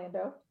live in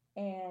Orlando,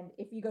 and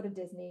if you go to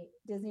Disney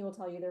will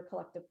tell you their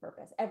collective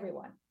purpose.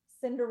 Everyone,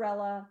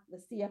 Cinderella, the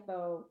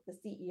CFO, the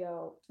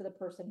CEO, to the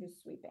person who's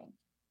sweeping,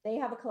 they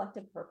have a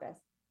collective purpose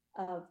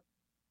of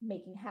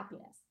making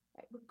happiness,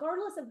 right?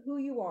 Regardless of who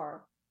you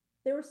are,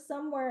 there's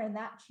somewhere in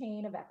that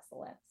chain of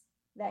excellence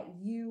that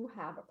you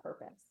have a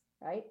purpose,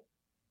 right?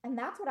 And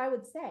that's what I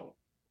would say.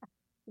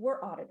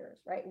 We're auditors,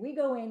 right? We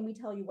go in, we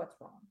tell you what's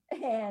wrong.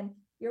 And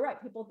you're right.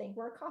 People think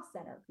we're a cost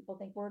center. People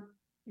think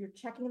you're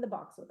checking the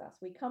box with us.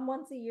 We come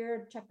once a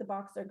year, check the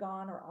box, they're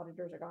gone, our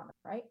auditors are gone,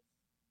 right?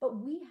 But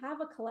we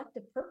have a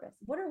collective purpose.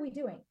 What are we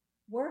doing?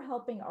 We're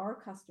helping our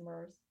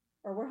customers,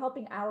 or we're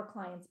helping our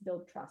clients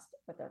build trust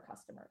with their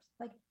customers.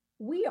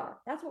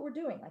 That's what we're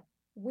doing. Like,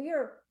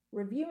 we're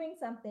reviewing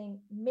something,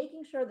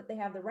 making sure that they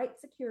have the right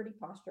security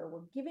posture.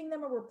 We're giving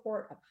them a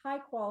report of high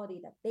quality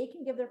that they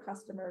can give their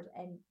customers,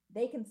 and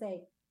they can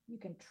say, you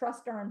can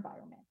trust our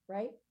environment,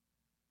 right?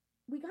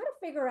 We got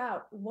to figure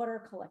out what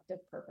our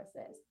collective purpose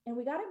is. And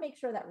we got to make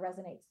sure that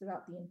resonates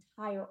throughout the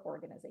entire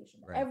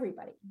organization, right?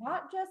 Everybody,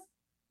 not just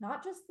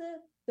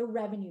the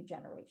revenue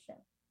generation,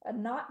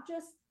 not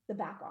just the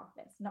back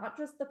office, not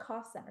just the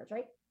cost centers,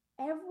 right?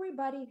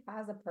 Everybody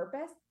has a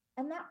purpose.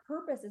 And that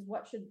purpose is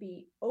what should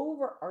be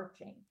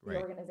overarching the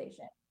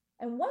organization.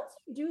 And once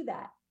you do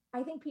that,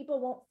 I think people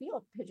won't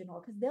feel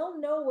pigeonholed, because they'll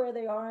know where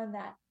they are in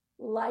that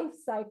life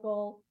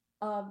cycle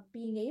of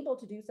being able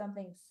to do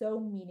something so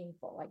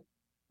meaningful. Like,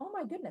 oh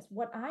my goodness,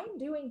 what I'm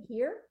doing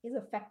here is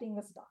affecting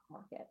the stock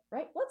market,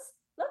 right? Let's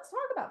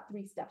talk about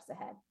 3 steps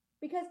ahead,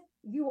 because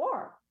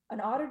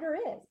an auditor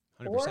is,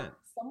 100%. Or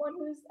someone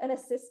who's an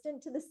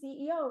assistant to the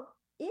CEO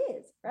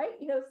is, right?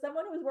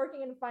 Someone who's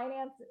working in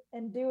finance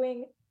and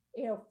doing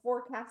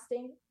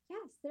forecasting, yes,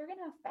 they're going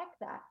to affect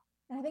that.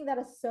 And I think that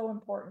is so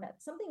important.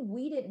 It's something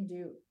we didn't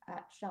do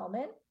at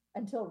Schellman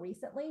until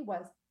recently,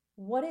 was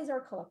what is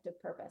our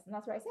collective purpose? And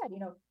that's where I said,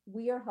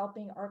 we are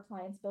helping our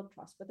clients build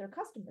trust with their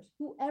customers.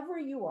 Whoever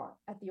you are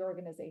at the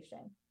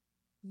organization,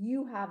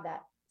 you have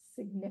that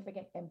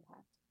significant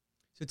impact.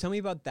 So tell me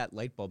about that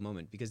light bulb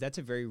moment, because that's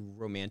a very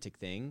romantic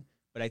thing,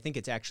 but I think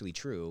it's actually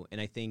true. And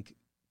I think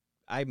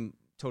I'm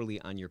totally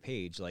on your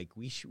page. Like,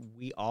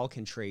 we all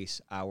can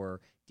trace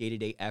our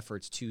day-to-day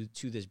efforts to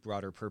this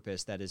broader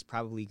purpose that is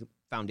probably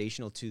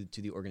foundational to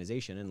the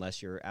organization,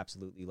 unless you're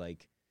absolutely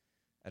like,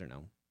 I don't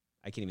know,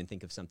 I can't even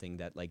think of something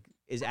that like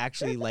is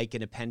actually like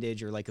an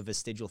appendage or like a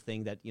vestigial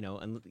thing that,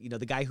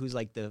 the guy who's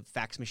like the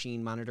fax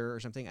machine monitor or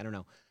something, I don't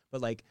know.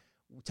 But like,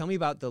 tell me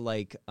about the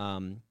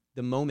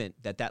moment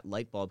that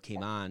light bulb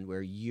came on,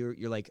 where you're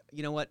like,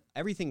 you know what,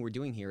 everything we're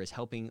doing here is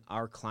helping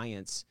our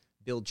clients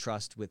build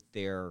trust with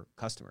their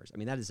customers. I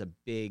mean, that's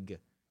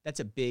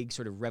a big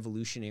sort of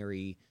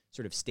revolutionary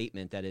sort of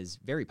statement that is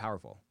very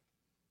powerful.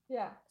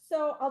 Yeah.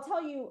 So I'll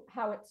tell you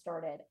how it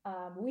started.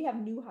 We have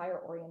new hire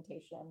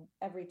orientation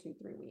every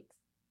 2-3 weeks.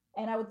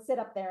 And I would sit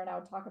up there and I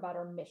would talk about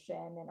our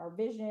mission and our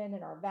vision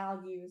and our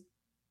values,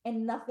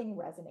 and nothing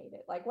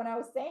resonated. Like when I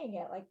was saying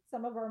it, like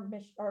some of our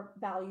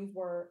values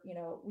were,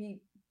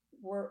 we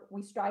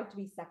strive to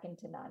be second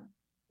to none.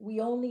 We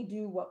only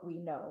do what we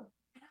know.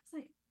 And I was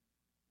like,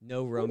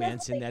 no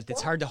romance in that.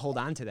 It's hard to hold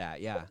on to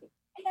that. Yeah.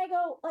 And I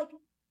go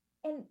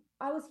and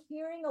I was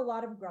hearing a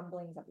lot of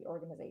grumblings at the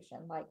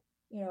organization, like,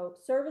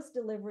 service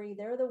delivery,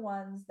 they're the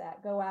ones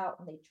that go out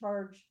and they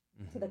charge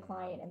to the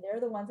client, and they're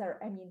the ones that are,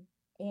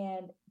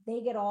 and they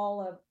get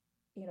all of,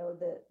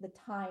 the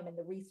time and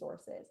the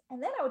resources.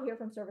 And then I would hear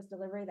from service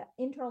delivery that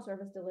internal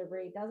service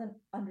delivery doesn't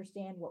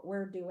understand what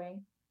we're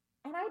doing.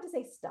 And I had to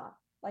say, stop,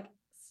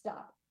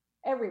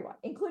 everyone,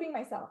 including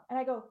myself. And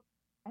I go,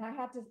 and I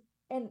had to,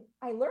 and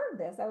I learned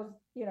this. I was,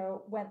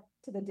 went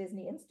to the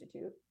Disney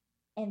Institute,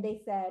 and they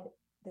said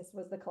this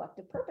was the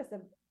collective purpose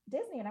of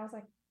Disney. And I was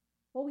like,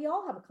 well, we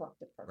all have a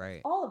collective purpose.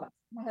 Right. All of us.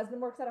 My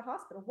husband works at a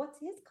hospital. What's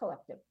his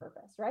collective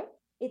purpose, right?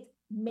 It's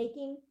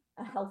making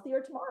a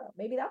healthier tomorrow.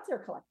 Maybe that's their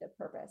collective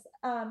purpose.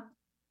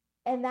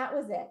 And that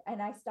was it.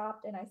 And I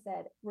stopped and I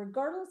said,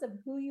 regardless of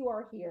who you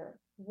are here,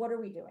 what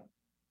are we doing?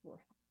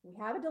 We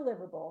have a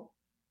deliverable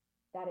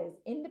that is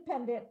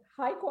independent,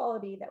 high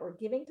quality, that we're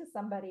giving to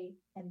somebody,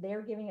 and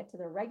they're giving it to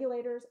their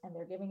regulators, and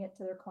they're giving it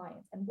to their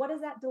clients. And what does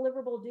that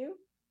deliverable do?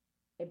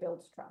 It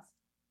builds trust,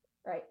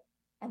 right?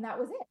 And that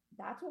was it.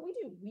 That's what we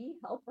do. We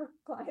help our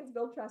clients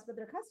build trust with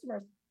their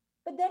customers.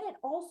 But then it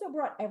also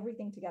brought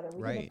everything together.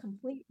 We did a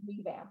complete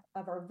revamp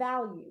of our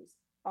values,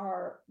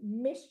 our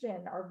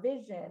mission, our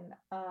vision.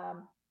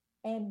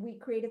 And we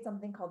created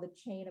something called the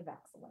chain of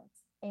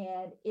excellence.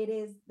 And it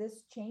is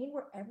this chain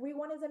where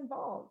everyone is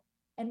involved.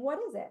 And what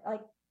is it?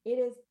 Like, it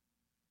is,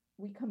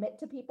 we commit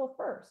to people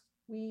first.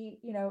 We,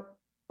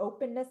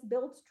 openness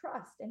builds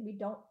trust, and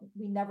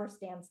we never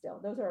stand still.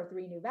 Those are our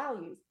 3 new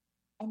values.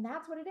 And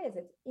that's what it is.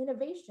 It's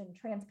innovation,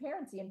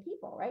 transparency, and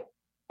people, right?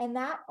 And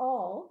that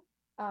all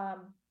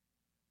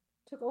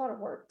took a lot of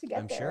work to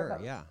get there. I'm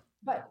sure, yeah.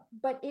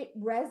 But it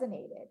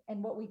resonated.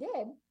 And what we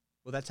did.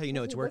 Well, that's how you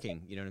know it's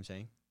working. You know what I'm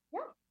saying?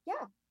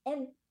 Yeah.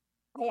 And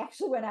I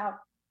actually went out.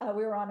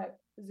 We were on a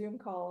Zoom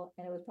call,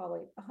 and it was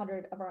probably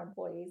 100 of our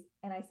employees.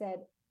 And I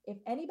said, if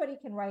anybody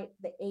can write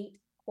the 8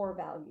 core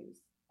values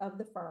of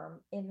the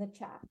firm in the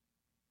chat,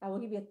 I will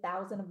give you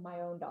 1,000 of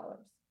my own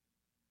dollars.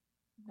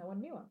 No one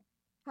knew them.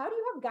 How do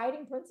you have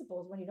guiding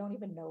principles when you don't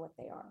even know what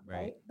they are?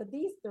 Right. But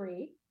these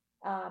 3,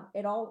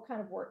 it all kind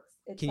of works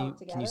itself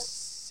together. Can you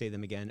say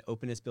them again?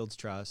 Openness builds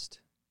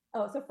trust.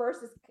 Oh, so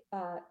first is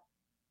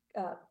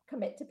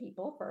commit to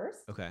people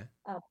first. Okay.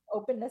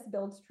 Openness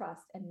builds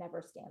trust, and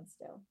never stand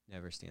still.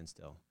 Never stand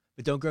still.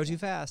 But don't grow too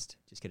fast.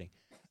 Just kidding.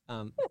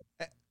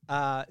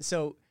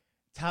 So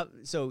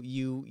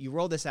you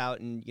roll this out,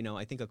 and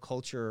I think a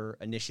culture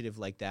initiative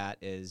like that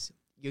is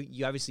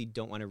you obviously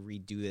don't want to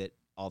redo it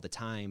all the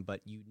time, but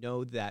you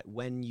know that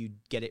when you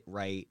get it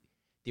right,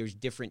 there's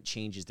different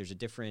changes. There's a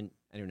different,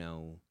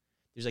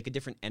 there's like a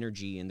different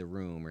energy in the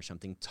room or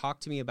something. Talk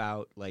to me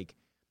about like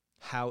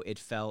how it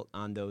felt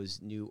on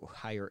those new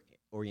higher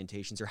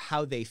orientations, or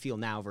how they feel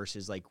now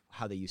versus like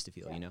how they used to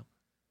feel,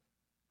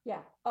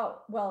 Yeah.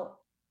 Oh, well,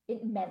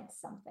 it meant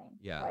something.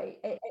 Yeah. Right.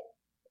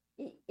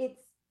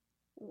 It's,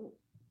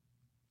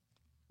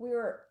 we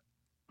were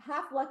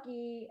half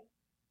lucky,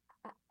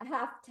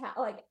 half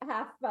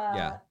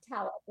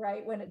talent,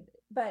 right?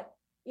 But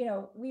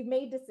we've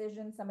made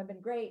decisions. Some have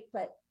been great,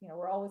 but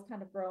we're always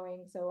kind of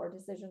growing, so our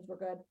decisions were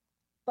good.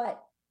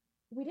 But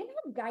we didn't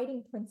have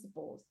guiding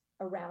principles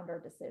around our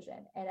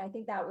decision, and I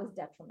think that was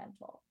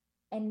detrimental.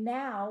 And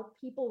now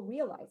people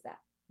realize that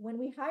when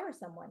we hire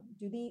someone,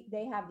 do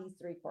they have these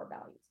 3 core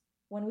values?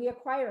 When we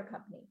acquire a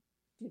company,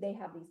 do they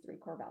have these 3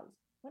 core values?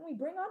 When we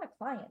bring on a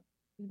client,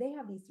 do they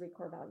have these 3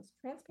 core values?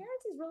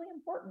 Transparency is really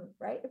important,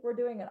 right? If we're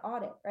doing an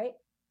audit, right?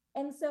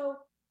 And so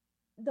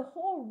the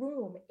whole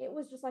room, it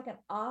was just like an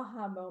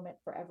aha moment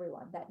for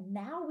everyone, that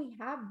now we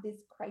have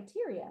this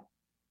criteria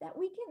that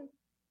we can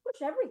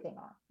push everything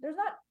on.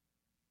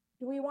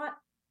 Do we want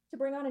to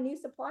bring on a new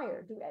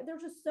supplier?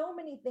 There's just so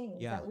many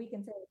things that we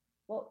can say,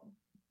 well,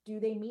 do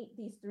they meet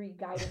these 3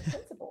 guiding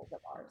principles of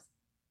ours?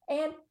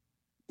 And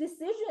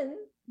decision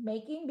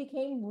making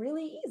became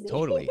really easy.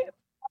 Totally.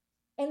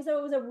 And so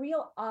it was a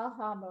real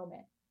aha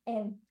moment.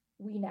 And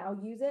we now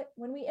use it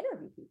when we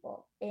interview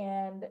people.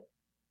 And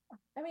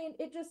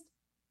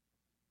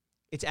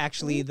it's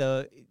actually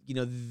they're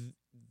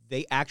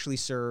actually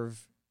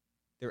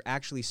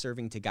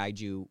serving to guide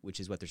you, which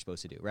is what they're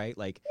supposed to do, right?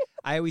 Like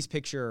I always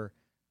picture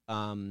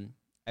a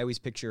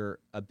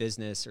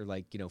business, or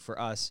like, for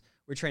us,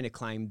 we're trying to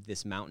climb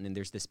this mountain, and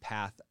there's this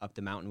path up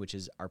the mountain, which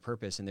is our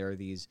purpose. And there are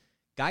these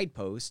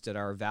guideposts that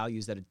are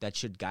values that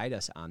should guide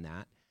us on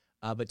that.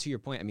 But to your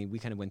point, we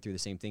kind of went through the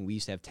same thing. We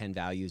used to have 10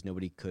 values.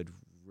 Nobody could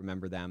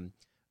remember them.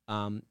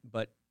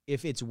 But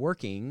if it's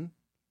working,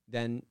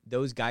 then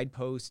those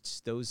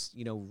guideposts, those,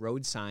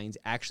 road signs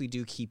actually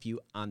do keep you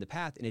on the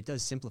path. And it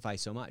does simplify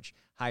so much.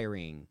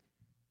 Hiring,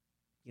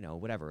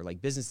 whatever,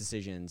 like business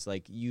decisions,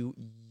 like you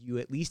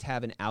at least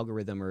have an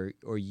algorithm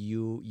or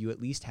you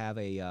at least have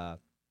a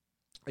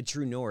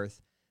true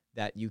north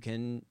that you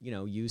can,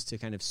 use to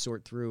kind of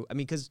sort through. I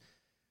mean, because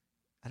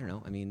I don't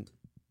know. I mean,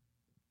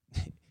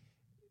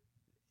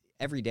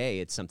 every day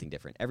it's something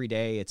different. Every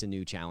day it's a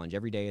new challenge.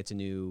 Every day it's a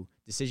new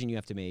decision you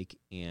have to make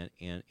and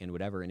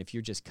whatever. And if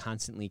you're just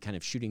constantly kind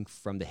of shooting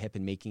from the hip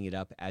and making it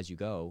up as you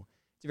go,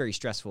 it's a very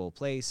stressful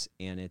place.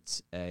 And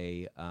it's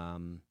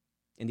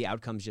and the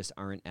outcomes just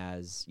aren't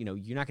as,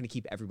 you're not going to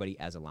keep everybody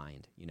as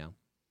aligned,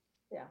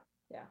 Yeah.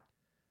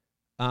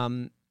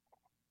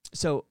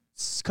 So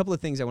a couple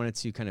of things I wanted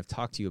to kind of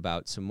talk to you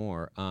about some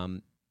more.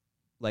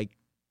 Like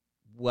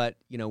what,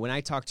 when I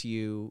talk to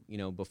you,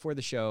 before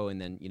the show, and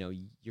then,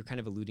 you're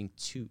kind of alluding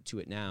to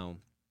it now,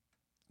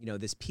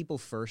 this people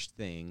first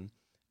thing,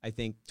 I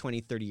think 20,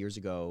 30 years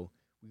ago,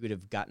 we would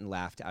have gotten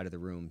laughed out of the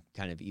room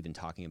kind of even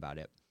talking about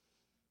it.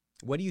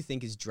 What do you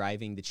think is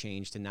driving the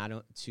change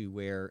to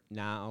where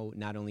now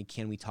not only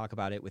can we talk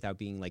about it without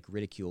being like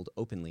ridiculed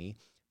openly,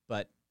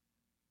 but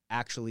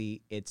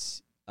actually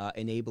it's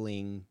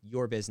enabling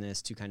your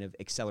business to kind of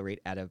accelerate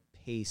at a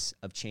pace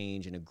of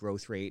change and a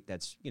growth rate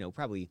that's,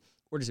 probably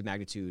orders of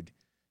magnitude,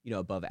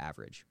 above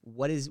average.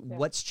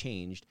 What's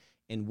changed,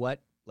 and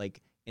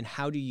and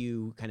how do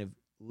you kind of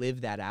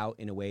live that out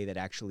in a way that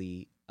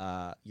actually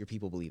your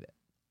people believe it?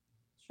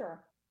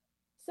 Sure.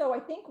 So I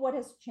think what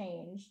has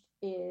changed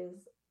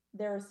is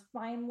there's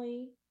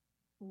finally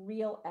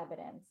real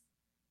evidence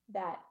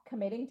that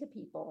committing to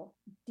people,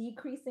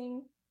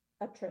 decreasing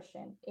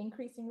attrition,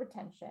 increasing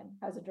retention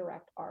has a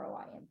direct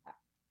ROI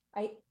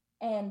impact.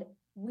 And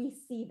we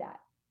see that.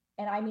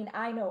 And I mean,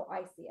 I know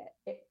I see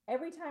it.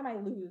 Every time I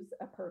lose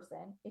a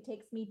person, it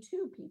takes me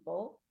 2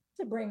 people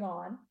to bring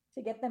on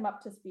to get them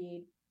up to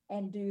speed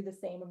and do the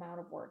same amount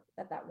of work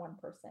that one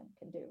person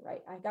can do,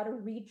 right? I got to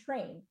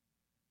retrain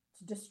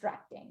to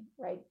distracting,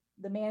 right?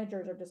 The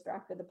managers are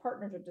distracted, the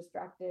partners are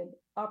distracted,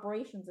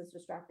 operations is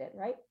distracted,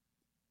 right?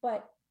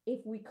 But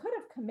if we could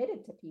have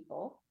committed to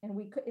people, and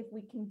if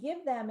we can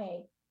give them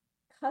a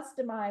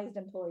customized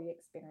employee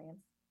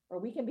experience, or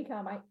we can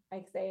become,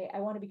 I say, I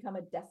want to become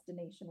a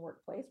destination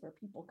workplace where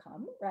people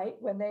come, right?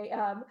 When they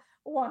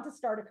want to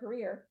start a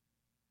career.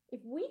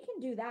 If we can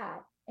do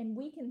that, and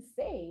we can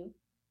save,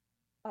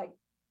 like,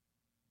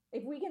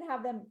 if we can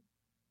have them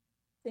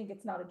think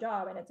it's not a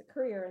job and it's a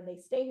career, and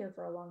they stay here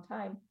for a long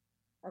time,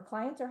 our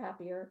clients are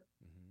happier.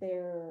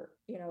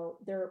 Mm-hmm.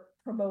 They're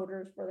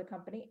promoters for the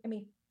company. I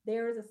mean,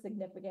 there is a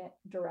significant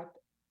direct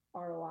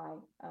ROI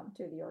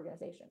to the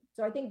organization.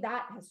 So I think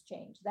that has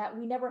changed, that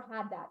we never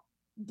had that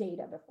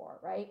data before,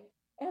 right?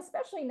 And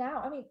especially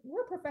now, I mean,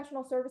 we're a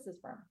professional services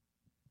firm.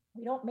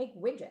 We don't make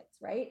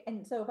widgets, right?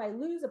 And so if I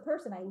lose a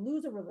person, I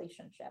lose a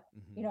relationship.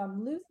 Mm-hmm.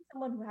 I'm losing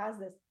someone who has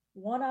this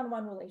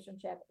one-on-one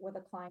relationship with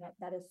a client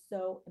that is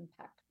so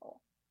impactful.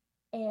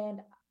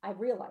 And I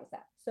realized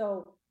that.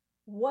 So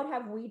what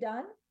have we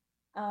done?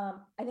 I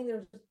think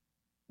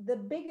the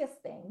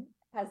biggest thing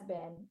has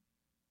been,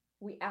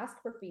 we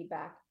ask for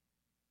feedback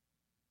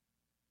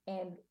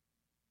and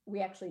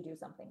we actually do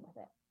something with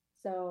it.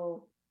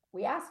 So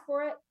we ask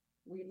for it,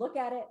 we look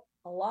at it.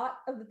 A lot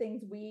of the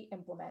things we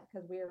implement,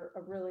 because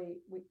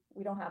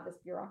we don't have this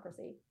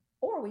bureaucracy,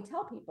 or we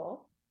tell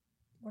people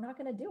we're not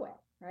going to do it,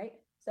 right?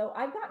 So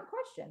I've gotten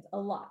questions a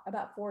lot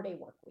about 4-day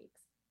work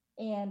weeks.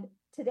 And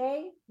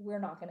today we're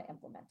not going to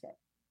implement it.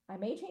 I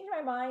may change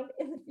my mind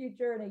in the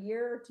future in a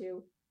year or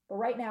 2, but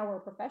right now we're a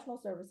professional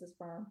services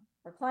firm.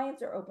 Our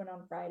clients are open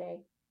on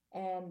Friday,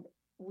 and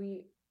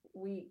we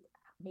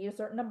need a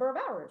certain number of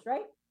hours,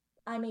 right?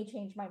 I may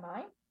change my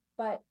mind,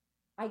 but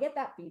I get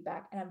that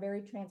feedback, and I'm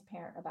very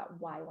transparent about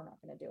why we're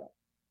not going to do it.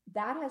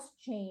 That has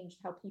changed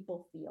how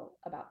people feel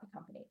about the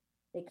company.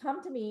 They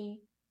come to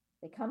me,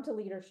 they come to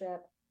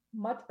leadership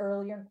much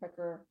earlier and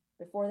quicker,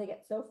 before they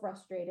get so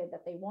frustrated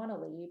that they want to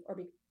leave, or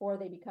before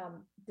they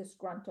become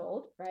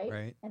disgruntled,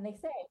 right? And they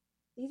say,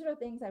 these are the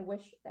things I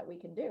wish that we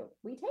can do.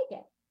 We take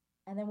it.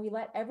 And then we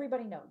let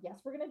everybody know, yes,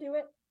 we're going to do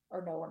it,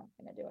 or no, we're not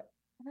going to do it.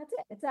 And that's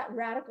it. It's that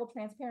radical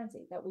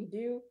transparency that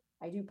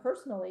I do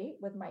personally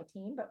with my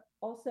team, but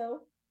also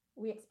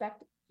we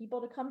expect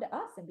people to come to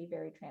us and be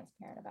very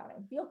transparent about it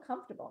and feel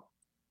comfortable.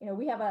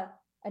 We have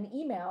an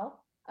email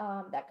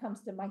that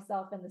comes to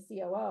myself and the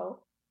COO,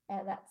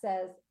 and that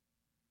says,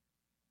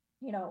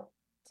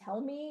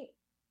 tell me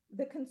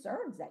the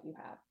concerns that you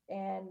have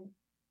and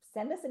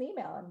send us an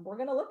email, and we're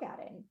going to look at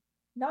it. And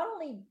not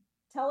only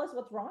tell us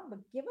what's wrong, but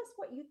give us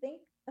what you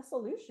think a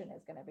solution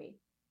is going to be.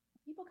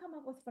 People come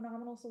up with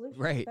phenomenal solutions,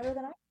 right? Better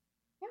than I.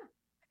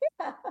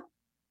 Yeah.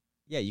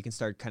 Yeah, you can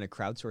start kind of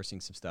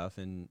crowdsourcing some stuff,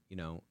 and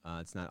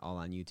it's not all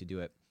on you to do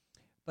it.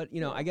 But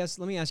I guess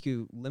let me ask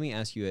you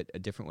it a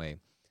different way.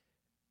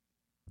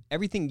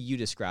 Everything you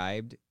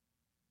described,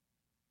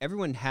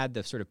 everyone had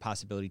the sort of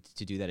possibility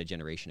to do that a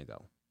generation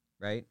ago,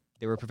 right?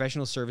 There were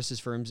professional services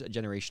firms a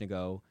generation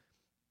ago.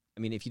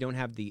 mean, if you don't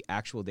have the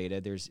actual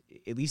data, there's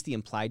at least the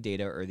implied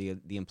data or the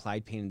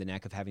implied pain in the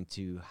neck of having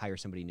to hire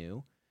somebody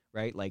new,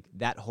 right? Like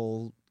that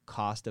whole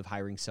cost of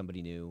hiring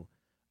somebody new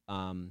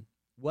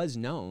was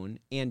known,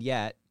 and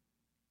yet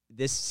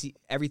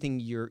everything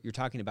you're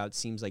talking about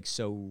seems like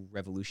so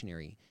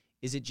revolutionary.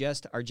 Is it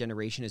just our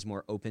generation is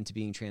more open to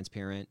being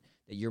transparent,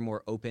 that you're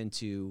more open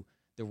to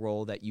the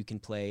role that you can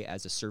play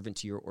as a servant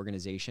to your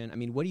organization? I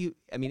mean,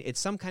 it's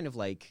some kind of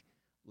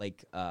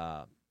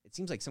it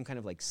seems like some kind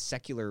of like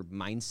secular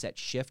mindset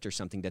shift or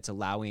something that's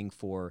allowing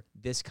for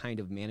this kind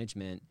of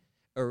management,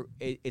 or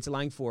it's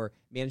allowing for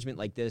management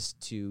like this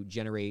to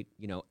generate,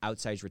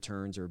 outsized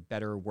returns or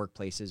better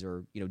workplaces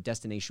or,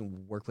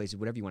 destination workplaces,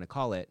 whatever you want to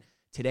call it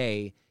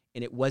today.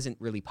 And it wasn't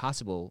really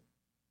possible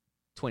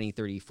 20,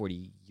 30,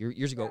 40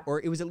 years ago,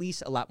 or it was at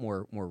least a lot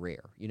more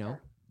rare,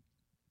 Sure.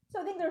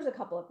 So I think there's a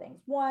couple of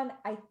things. One,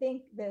 I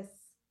think this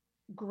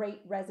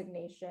great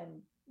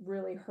resignation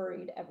really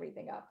hurried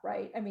everything up,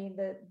 right? I mean,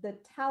 the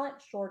talent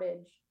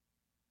shortage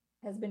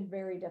has been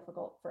very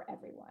difficult for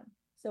everyone.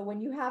 So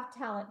when you have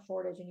talent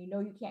shortage and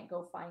you can't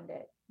go find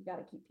it, you got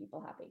to keep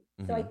people happy.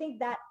 Mm-hmm. So I think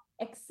that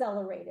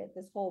accelerated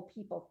this whole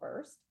people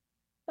first.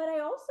 But I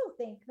also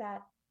think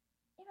that,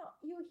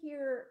 you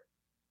hear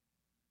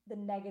the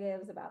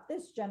negatives about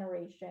this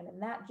generation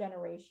and that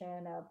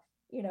generation of,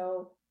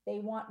 they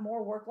want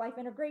more work-life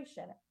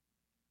integration.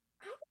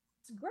 I think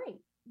it's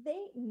great.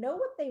 They know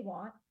what they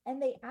want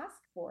and they ask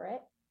for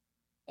it.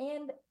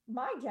 And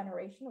my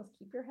generation was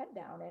keep your head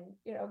down and,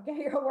 get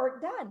your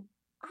work done.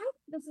 I think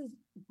this is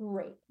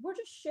great. We're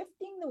just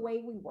shifting the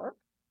way we work,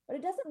 but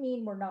it doesn't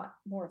mean we're not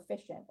more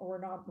efficient or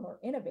we're not more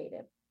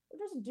innovative.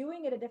 We're just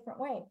doing it a different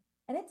way.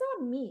 And it's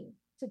on me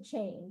to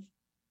change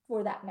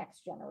for that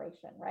next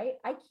generation, right?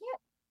 I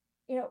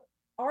can't,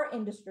 our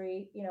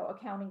industry,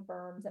 accounting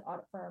firms and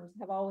audit firms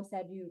have always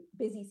said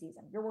busy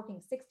season, you're working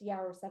 60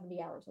 hours,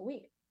 70 hours a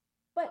week.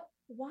 But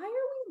why are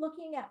we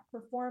looking at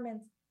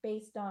performance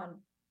based on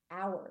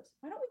hours?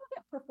 Why don't we look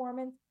at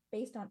performance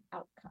based on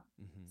outcome?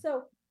 Mm-hmm.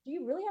 So do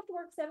you really have to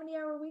work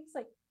 70-hour weeks?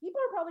 Like people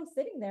are probably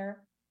sitting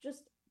there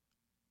just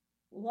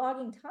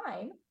logging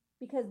time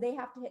because they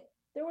have to hit,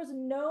 there was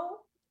no,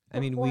 I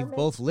mean, we've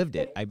both lived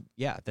it.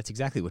 That's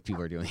exactly what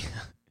people are doing.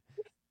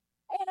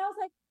 And I was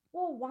like,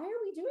 well, why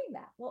are we doing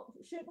that? Well,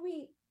 shouldn't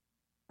we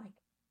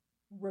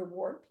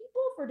reward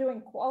people for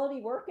doing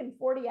quality work in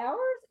 40 hours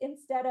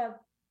instead of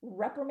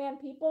reprimand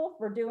people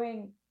for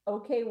doing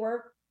okay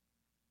work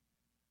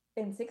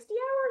in 60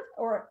 hours,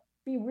 or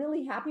be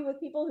really happy with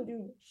people who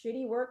do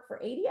shitty work for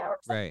 80 hours?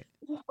 Right.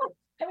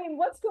 I mean,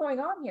 what's going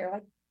on here?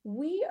 Like,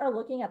 we are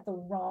looking at the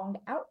wrong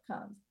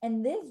outcomes.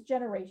 And this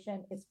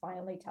generation is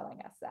finally telling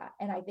us that.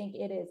 And I think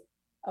it is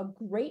a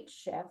great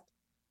shift.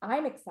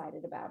 I'm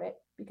excited about it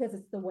because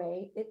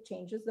it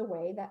changes the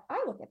way that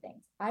I look at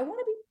things. I want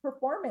to be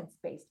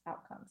performance-based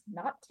outcomes,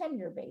 not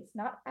tenure-based,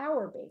 not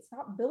hour-based,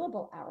 not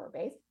billable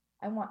hour-based.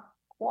 I want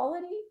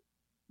quality,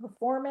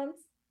 performance,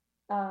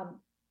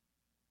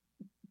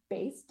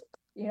 based,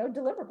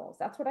 deliverables.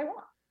 That's what I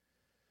want.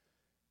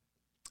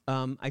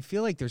 I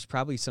feel like there's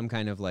probably some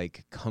kind of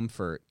like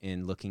comfort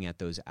in looking at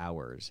those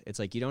hours. It's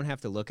like you don't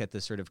have to look at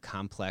the sort of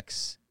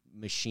complex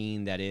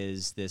machine that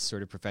is this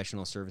sort of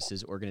professional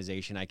services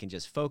organization. I can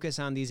just focus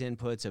on these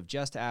inputs of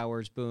just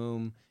hours,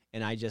 boom,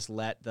 and I just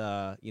let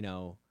the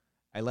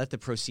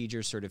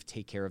procedures sort of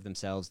take care of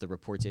themselves, the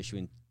reports issue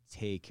and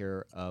take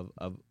care of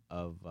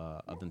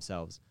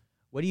themselves.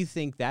 What do you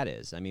think that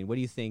is? I mean, what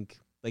do you think?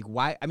 Like,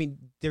 why? I mean,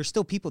 there's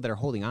still people that are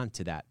holding on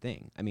to that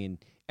thing. I mean,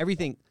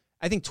 everything.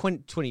 I think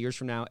 20 years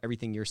from now,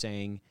 everything you're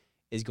saying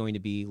is going to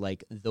be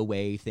like the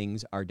way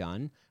things are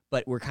done.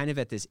 But we're kind of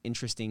at this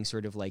interesting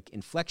sort of like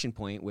inflection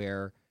point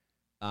where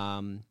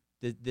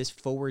this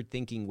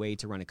forward-thinking way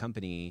to run a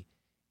company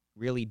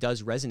really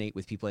does resonate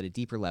with people at a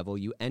deeper level.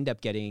 You end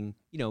up getting,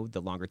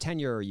 the longer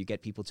tenure, or you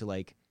get people to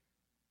like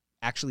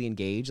actually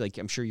engage. Like,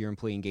 I'm sure your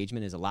employee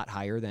engagement is a lot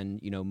higher than,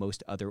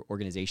 most other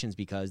organizations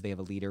because they have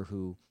a leader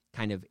who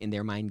kind of in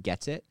their mind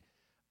gets it.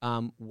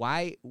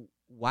 Why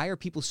are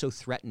people so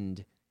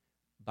threatened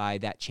by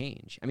that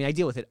change? I mean, I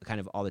deal with it kind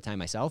of all the time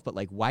myself, but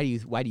like, why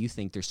do you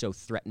think they're so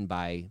threatened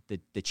by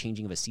the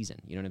changing of a season?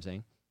 You know what I'm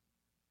saying?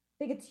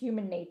 I think it's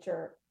human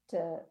nature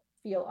to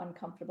feel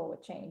uncomfortable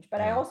with change, but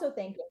I also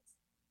think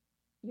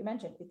you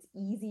mentioned it's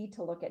easy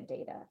to look at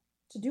data.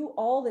 To do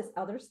all this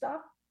other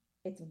stuff,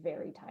 it's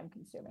very time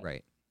consuming.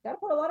 Right. You got to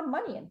put a lot of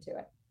money into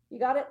it.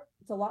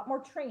 It's a lot more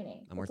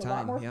training. A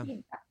lot more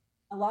feedback,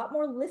 a lot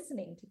more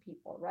listening to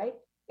people, right?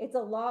 It's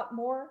a lot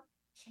more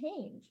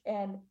change.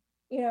 And,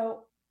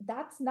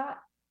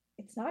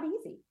 it's not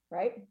easy,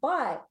 right?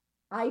 But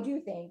I do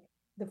think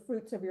the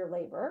fruits of your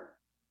labor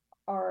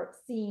are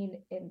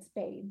seen in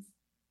spades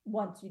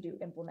once you do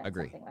implement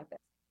something like this.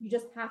 You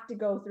just have to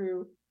go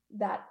through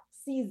that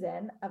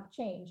season of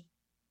change.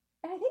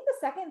 And I think the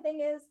second thing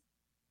is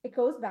it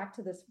goes back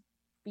to this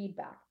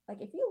feedback.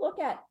 Like if you look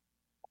at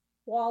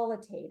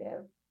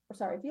quantitative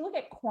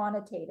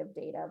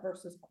data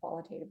versus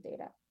qualitative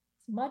data,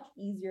 it's much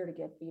easier to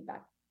give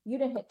feedback. You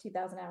didn't hit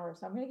 2,000 hours,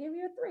 so I'm going to give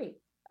you a 3.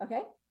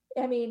 Okay.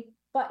 I mean,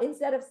 but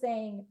instead of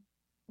saying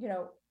you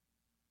know,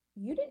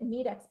 you didn't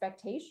meet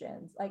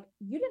expectations. Like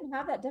you didn't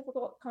have that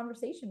difficult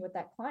conversation with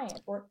that client,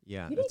 or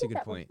Yeah, you that's didn't a get good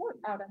that point. report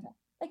out on that.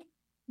 Like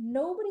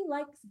nobody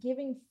likes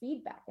giving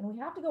feedback. And we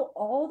have to go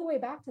all the way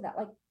back to that.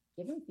 Like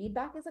giving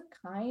feedback is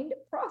a kind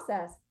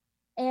process.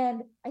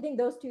 And I think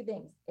those two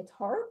things, it's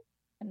hard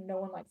and no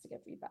one likes to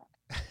give feedback.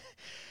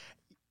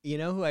 You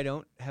know who I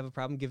don't have a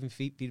problem giving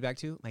feedback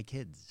to? My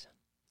kids.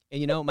 And,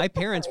 you know, my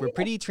parents were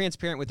pretty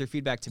transparent with their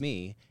feedback to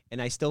me,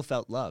 and I still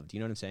felt loved. You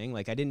know what I'm saying?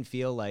 Like, I didn't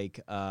feel like,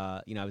 you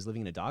know, I was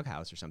living in a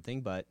doghouse or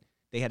something, but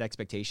they had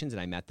expectations,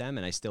 and I met them,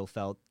 and I still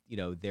felt, you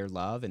know, their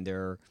love and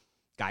their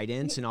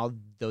guidance and all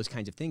those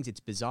kinds of things. It's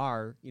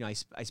bizarre. You know,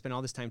 I spent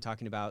all this time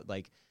talking about,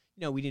 like,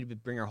 you know, we need to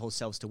bring our whole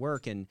selves to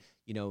work and,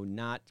 you know,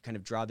 not kind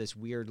of draw this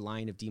weird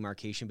line of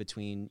demarcation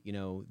between, you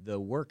know, the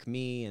work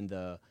me and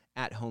the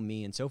at-home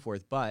me and so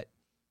forth. But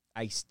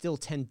I still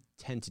tend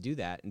to do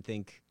that and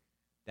think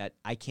that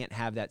I can't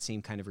have that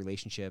same kind of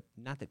relationship.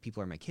 Not that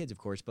people are my kids, of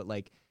course, but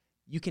like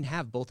you can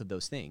have both of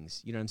those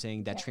things. You know what I'm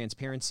saying? That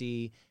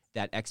transparency,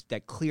 that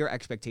clear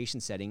expectation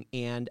setting,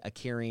 and a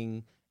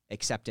caring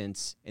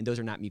acceptance, and those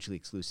are not mutually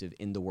exclusive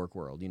in the work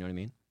world. You know what I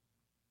mean?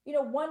 You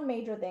know, one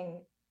major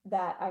thing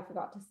that I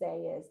forgot to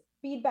say is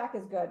feedback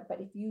is good, but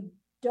if you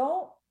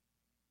don't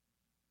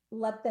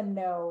let them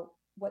know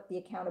what the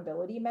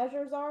accountability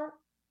measures are,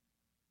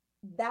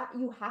 that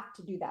you have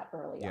to do that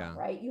early on,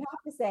 right? You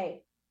have to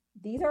say,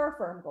 these are our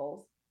firm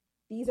goals.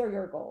 These are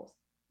your goals.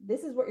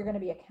 This is what you're going to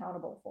be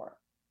accountable for.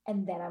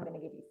 And then I'm going to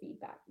give you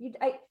feedback.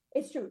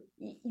 It's true.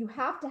 You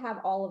have to have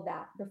all of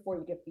that before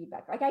you give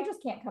feedback. Like I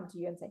just can't come to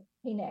you and say,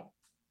 hey, Nick,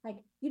 like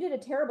you did a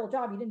terrible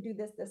job. You didn't do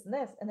this, this, and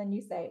this. And then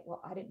you say,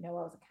 well, I didn't know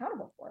I was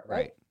accountable for it,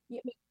 right?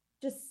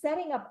 Just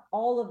setting up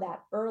all of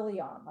that early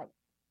on, like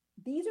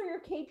these are your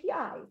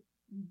KPIs.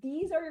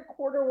 These are your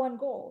quarter one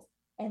goals.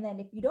 And then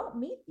if you don't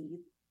meet these,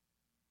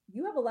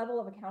 you have a level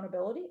of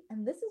accountability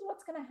and this is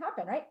what's going to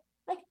happen, right?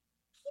 Like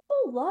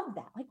people love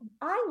that. Like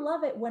I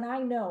love it when I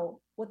know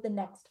what the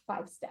next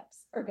 5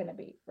 steps are going to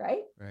be,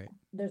 right?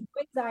 There's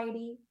no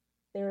anxiety.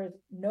 There's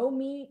no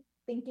me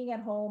thinking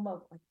at home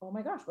of like, oh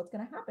my gosh, what's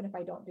going to happen if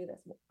I don't do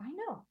this? Well, I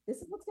know this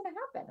is what's going to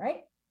happen,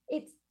 right?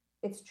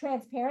 It's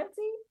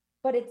transparency,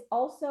 but it's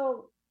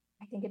also,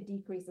 I think it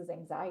decreases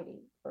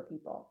anxiety for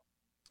people.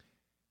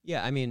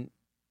 Yeah. I mean,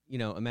 you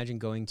know, imagine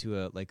going to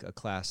a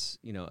class,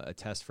 you know, a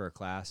test for a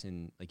class,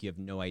 and like you have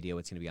no idea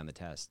what's going to be on the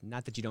test.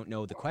 Not that you don't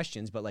know the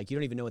questions, but like you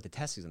don't even know what the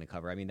test is going to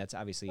cover. I mean, that's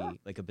obviously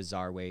like a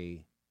bizarre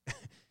way.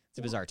 It's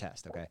a bizarre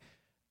test. Okay.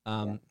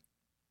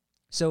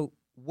 So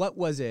what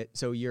was it?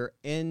 So you're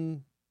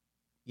in,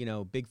 you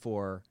know, Big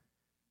Four,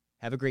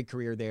 have a great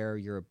career there.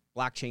 You're a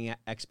blockchain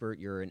expert.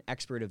 You're an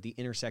expert of the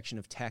intersection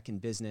of tech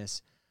and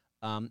business.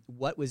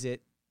 What was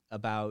it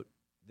about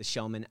the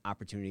Schellman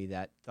opportunity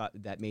that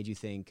made you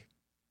think,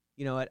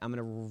 you know what, I'm going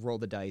to roll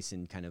the dice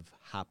and kind of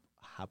hop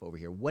over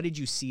here? What did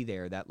you see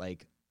there that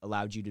like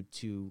allowed you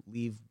to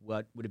leave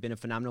what would have been a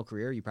phenomenal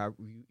career? You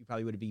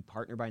probably would be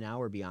partner by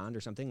now or beyond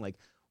or something. Like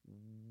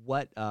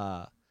what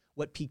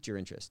piqued your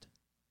interest?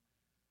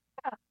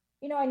 Yeah.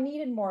 You know, I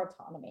needed more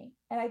autonomy.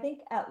 And I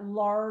think at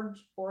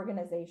large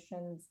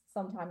organizations,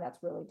 sometimes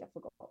that's really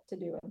difficult to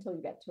do until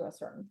you get to a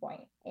certain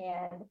point.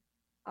 And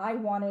I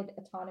wanted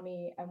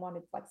autonomy. I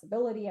wanted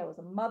flexibility. I was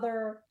a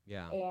mother.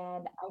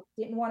 And I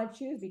didn't want to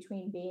choose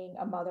between being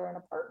a mother and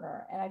a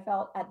partner. And I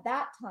felt at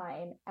that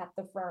time at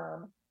the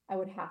firm, I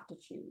would have to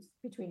choose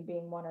between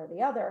being one or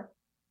the other.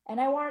 And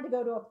I wanted to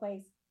go to a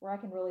place where I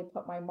can really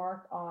put my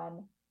mark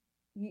on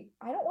you.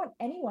 I don't want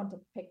anyone to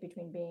pick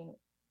between being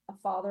a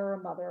father or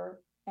a mother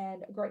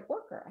and a great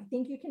worker. I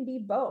think you can be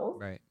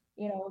both.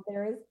 You know,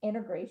 there is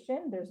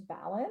integration, there's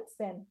balance,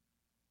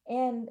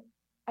 and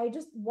I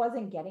just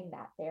wasn't getting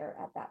that there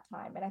at that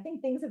time. And I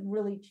think things have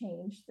really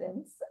changed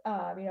since.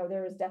 You know,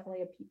 there is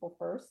definitely a people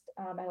first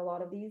at a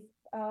lot of these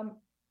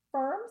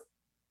firms,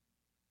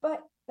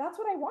 but that's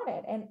what I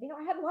wanted. And, you know,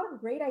 I had a lot of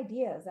great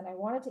ideas and I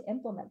wanted to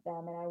implement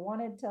them. And I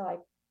wanted to like,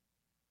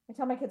 I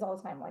tell my kids all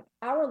the time, like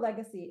our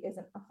legacy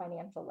isn't a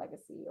financial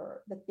legacy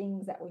or the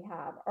things that we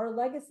have. Our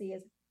legacy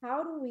is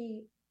how do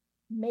we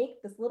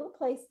make this little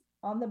place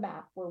on the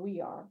map where we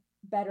are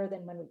better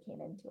than when we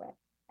came into it?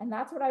 And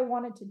that's what I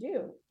wanted to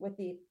do with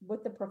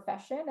the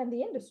profession and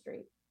the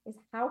industry is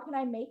how can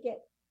I make it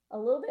a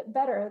little bit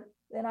better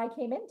than I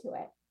came into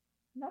it?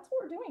 And that's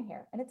what we're doing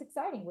here. And it's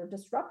exciting. We're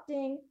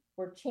disrupting,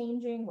 we're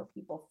changing, we're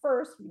people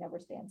first. We never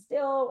stand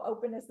still,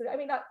 openness. I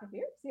mean, not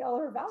here, see all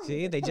our values.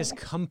 See, they just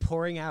come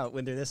pouring out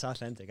when they're this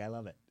authentic. I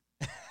love it.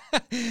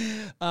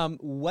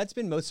 What's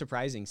been most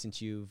surprising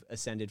since you've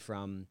ascended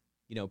from,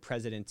 you know,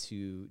 president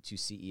to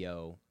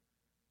CEO?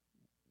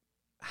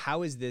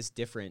 How is this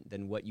different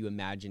than what you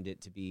imagined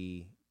it to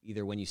be,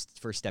 either when you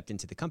first stepped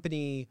into the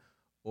company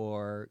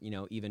or, you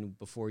know, even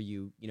before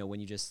you know, when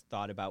you just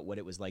thought about what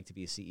it was like to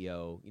be a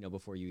CEO, you know,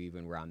 before you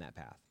even were on that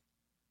path?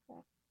 I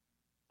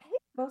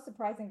think the most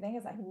surprising thing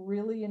is I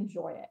really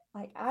enjoy it.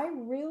 Like I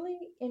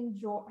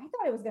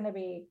thought it was going to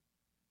be,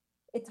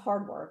 it's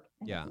hard work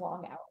and it's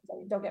long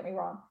hours. Don't get me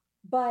wrong,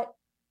 but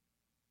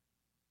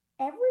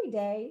every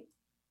day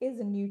is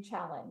a new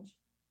challenge.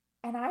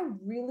 And I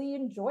really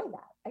enjoy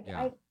that.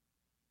 Yeah.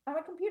 I'm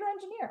a computer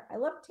engineer. I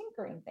love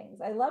tinkering things.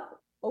 I love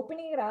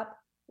opening it up,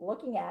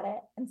 looking at it,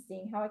 and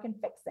seeing how I can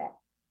fix it.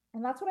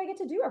 And that's what I get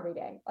to do every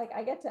day. Like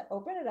I get to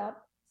open it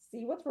up,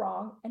 see what's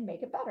wrong, and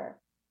make it better.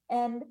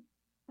 And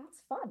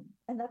that's fun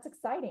and that's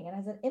exciting and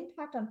has an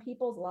impact on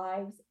people's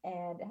lives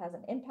and it has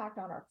an impact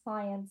on our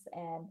clients.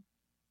 And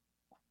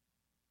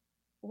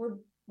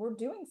we're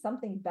doing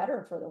something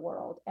better for the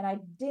world. And I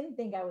didn't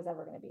think I was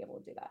ever going to be able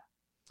to do that.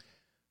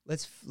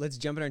 Let's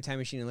jump in our time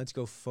machine and let's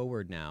go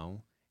forward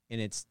now.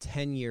 And it's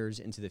 10 years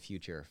into the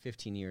future,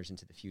 15 years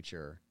into the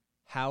future.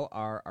 How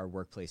are our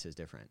workplaces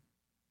different?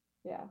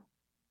 Yeah.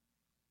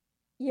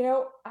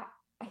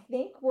 I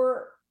think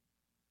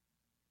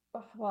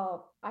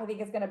I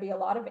think it's going to be a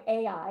lot of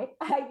AI.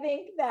 I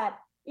think that,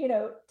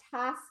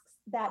 tasks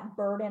that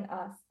burden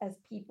us as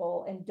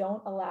people and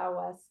don't allow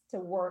us to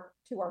work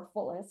to our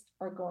fullest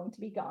are going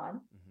to be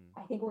gone.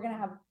 I think we're going to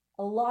have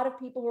a lot of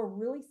people who are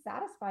really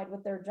satisfied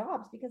with their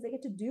jobs because they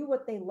get to do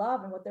what they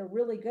love and what they're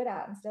really good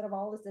at instead of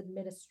all this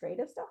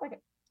administrative stuff. Like I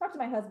talked to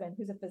my husband,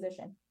 who's a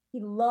physician. He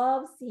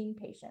loves seeing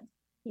patients.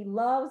 He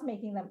loves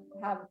making them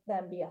have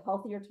them be a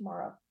healthier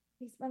tomorrow.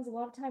 He spends a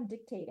lot of time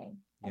dictating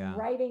and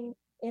writing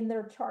in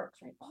their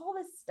charts, right? All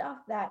this stuff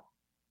that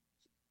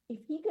if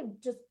he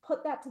could just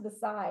put that to the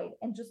side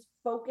and just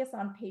focus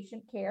on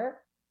patient care,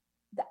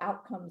 the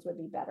outcomes would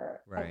be better.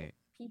 Right. Like,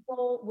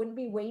 people wouldn't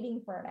be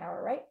waiting for an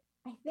hour, right?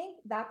 I think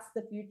that's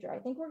the future. I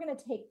think we're going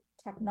to take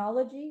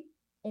technology,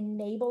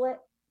 enable it,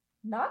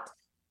 not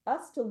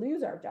us to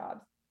lose our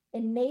jobs,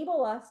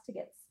 enable us to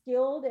get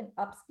skilled and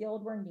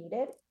upskilled where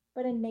needed,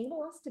 but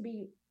enable us to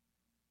be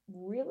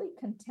really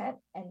content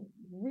and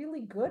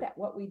really good at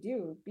what we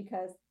do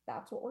because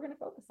that's what we're going to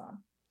focus on.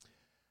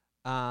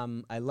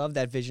 I love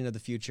that vision of the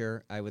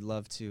future. I would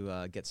love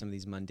to get some of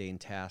these mundane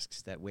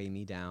tasks that weigh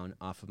me down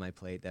off of my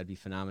plate. That'd be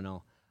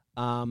phenomenal.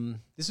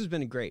 This has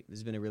been great. This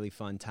has been a really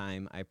fun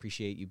time. I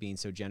appreciate you being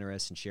so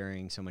generous and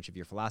sharing so much of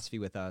your philosophy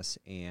with us.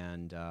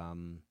 And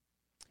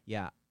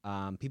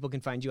people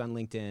can find you on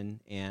LinkedIn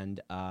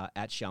and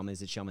at Schellman.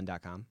 Is it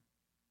Schellman.com?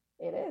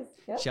 It is.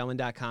 Yep.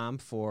 Schellman.com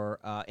for,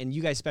 and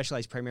you guys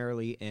specialize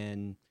primarily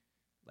in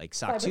like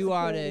SOC 2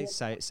 audits,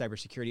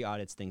 cybersecurity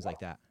audits, things like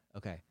that.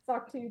 Okay.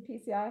 SOC 2,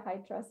 PCI, high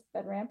trust,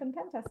 FedRAMP, and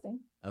pen testing.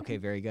 Okay,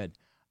 very good.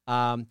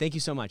 Thank you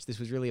so much. This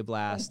was really a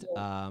blast.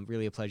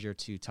 Really a pleasure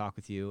to talk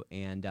with you.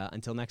 And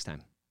until next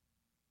time.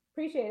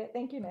 Appreciate it.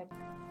 Thank you, Nick.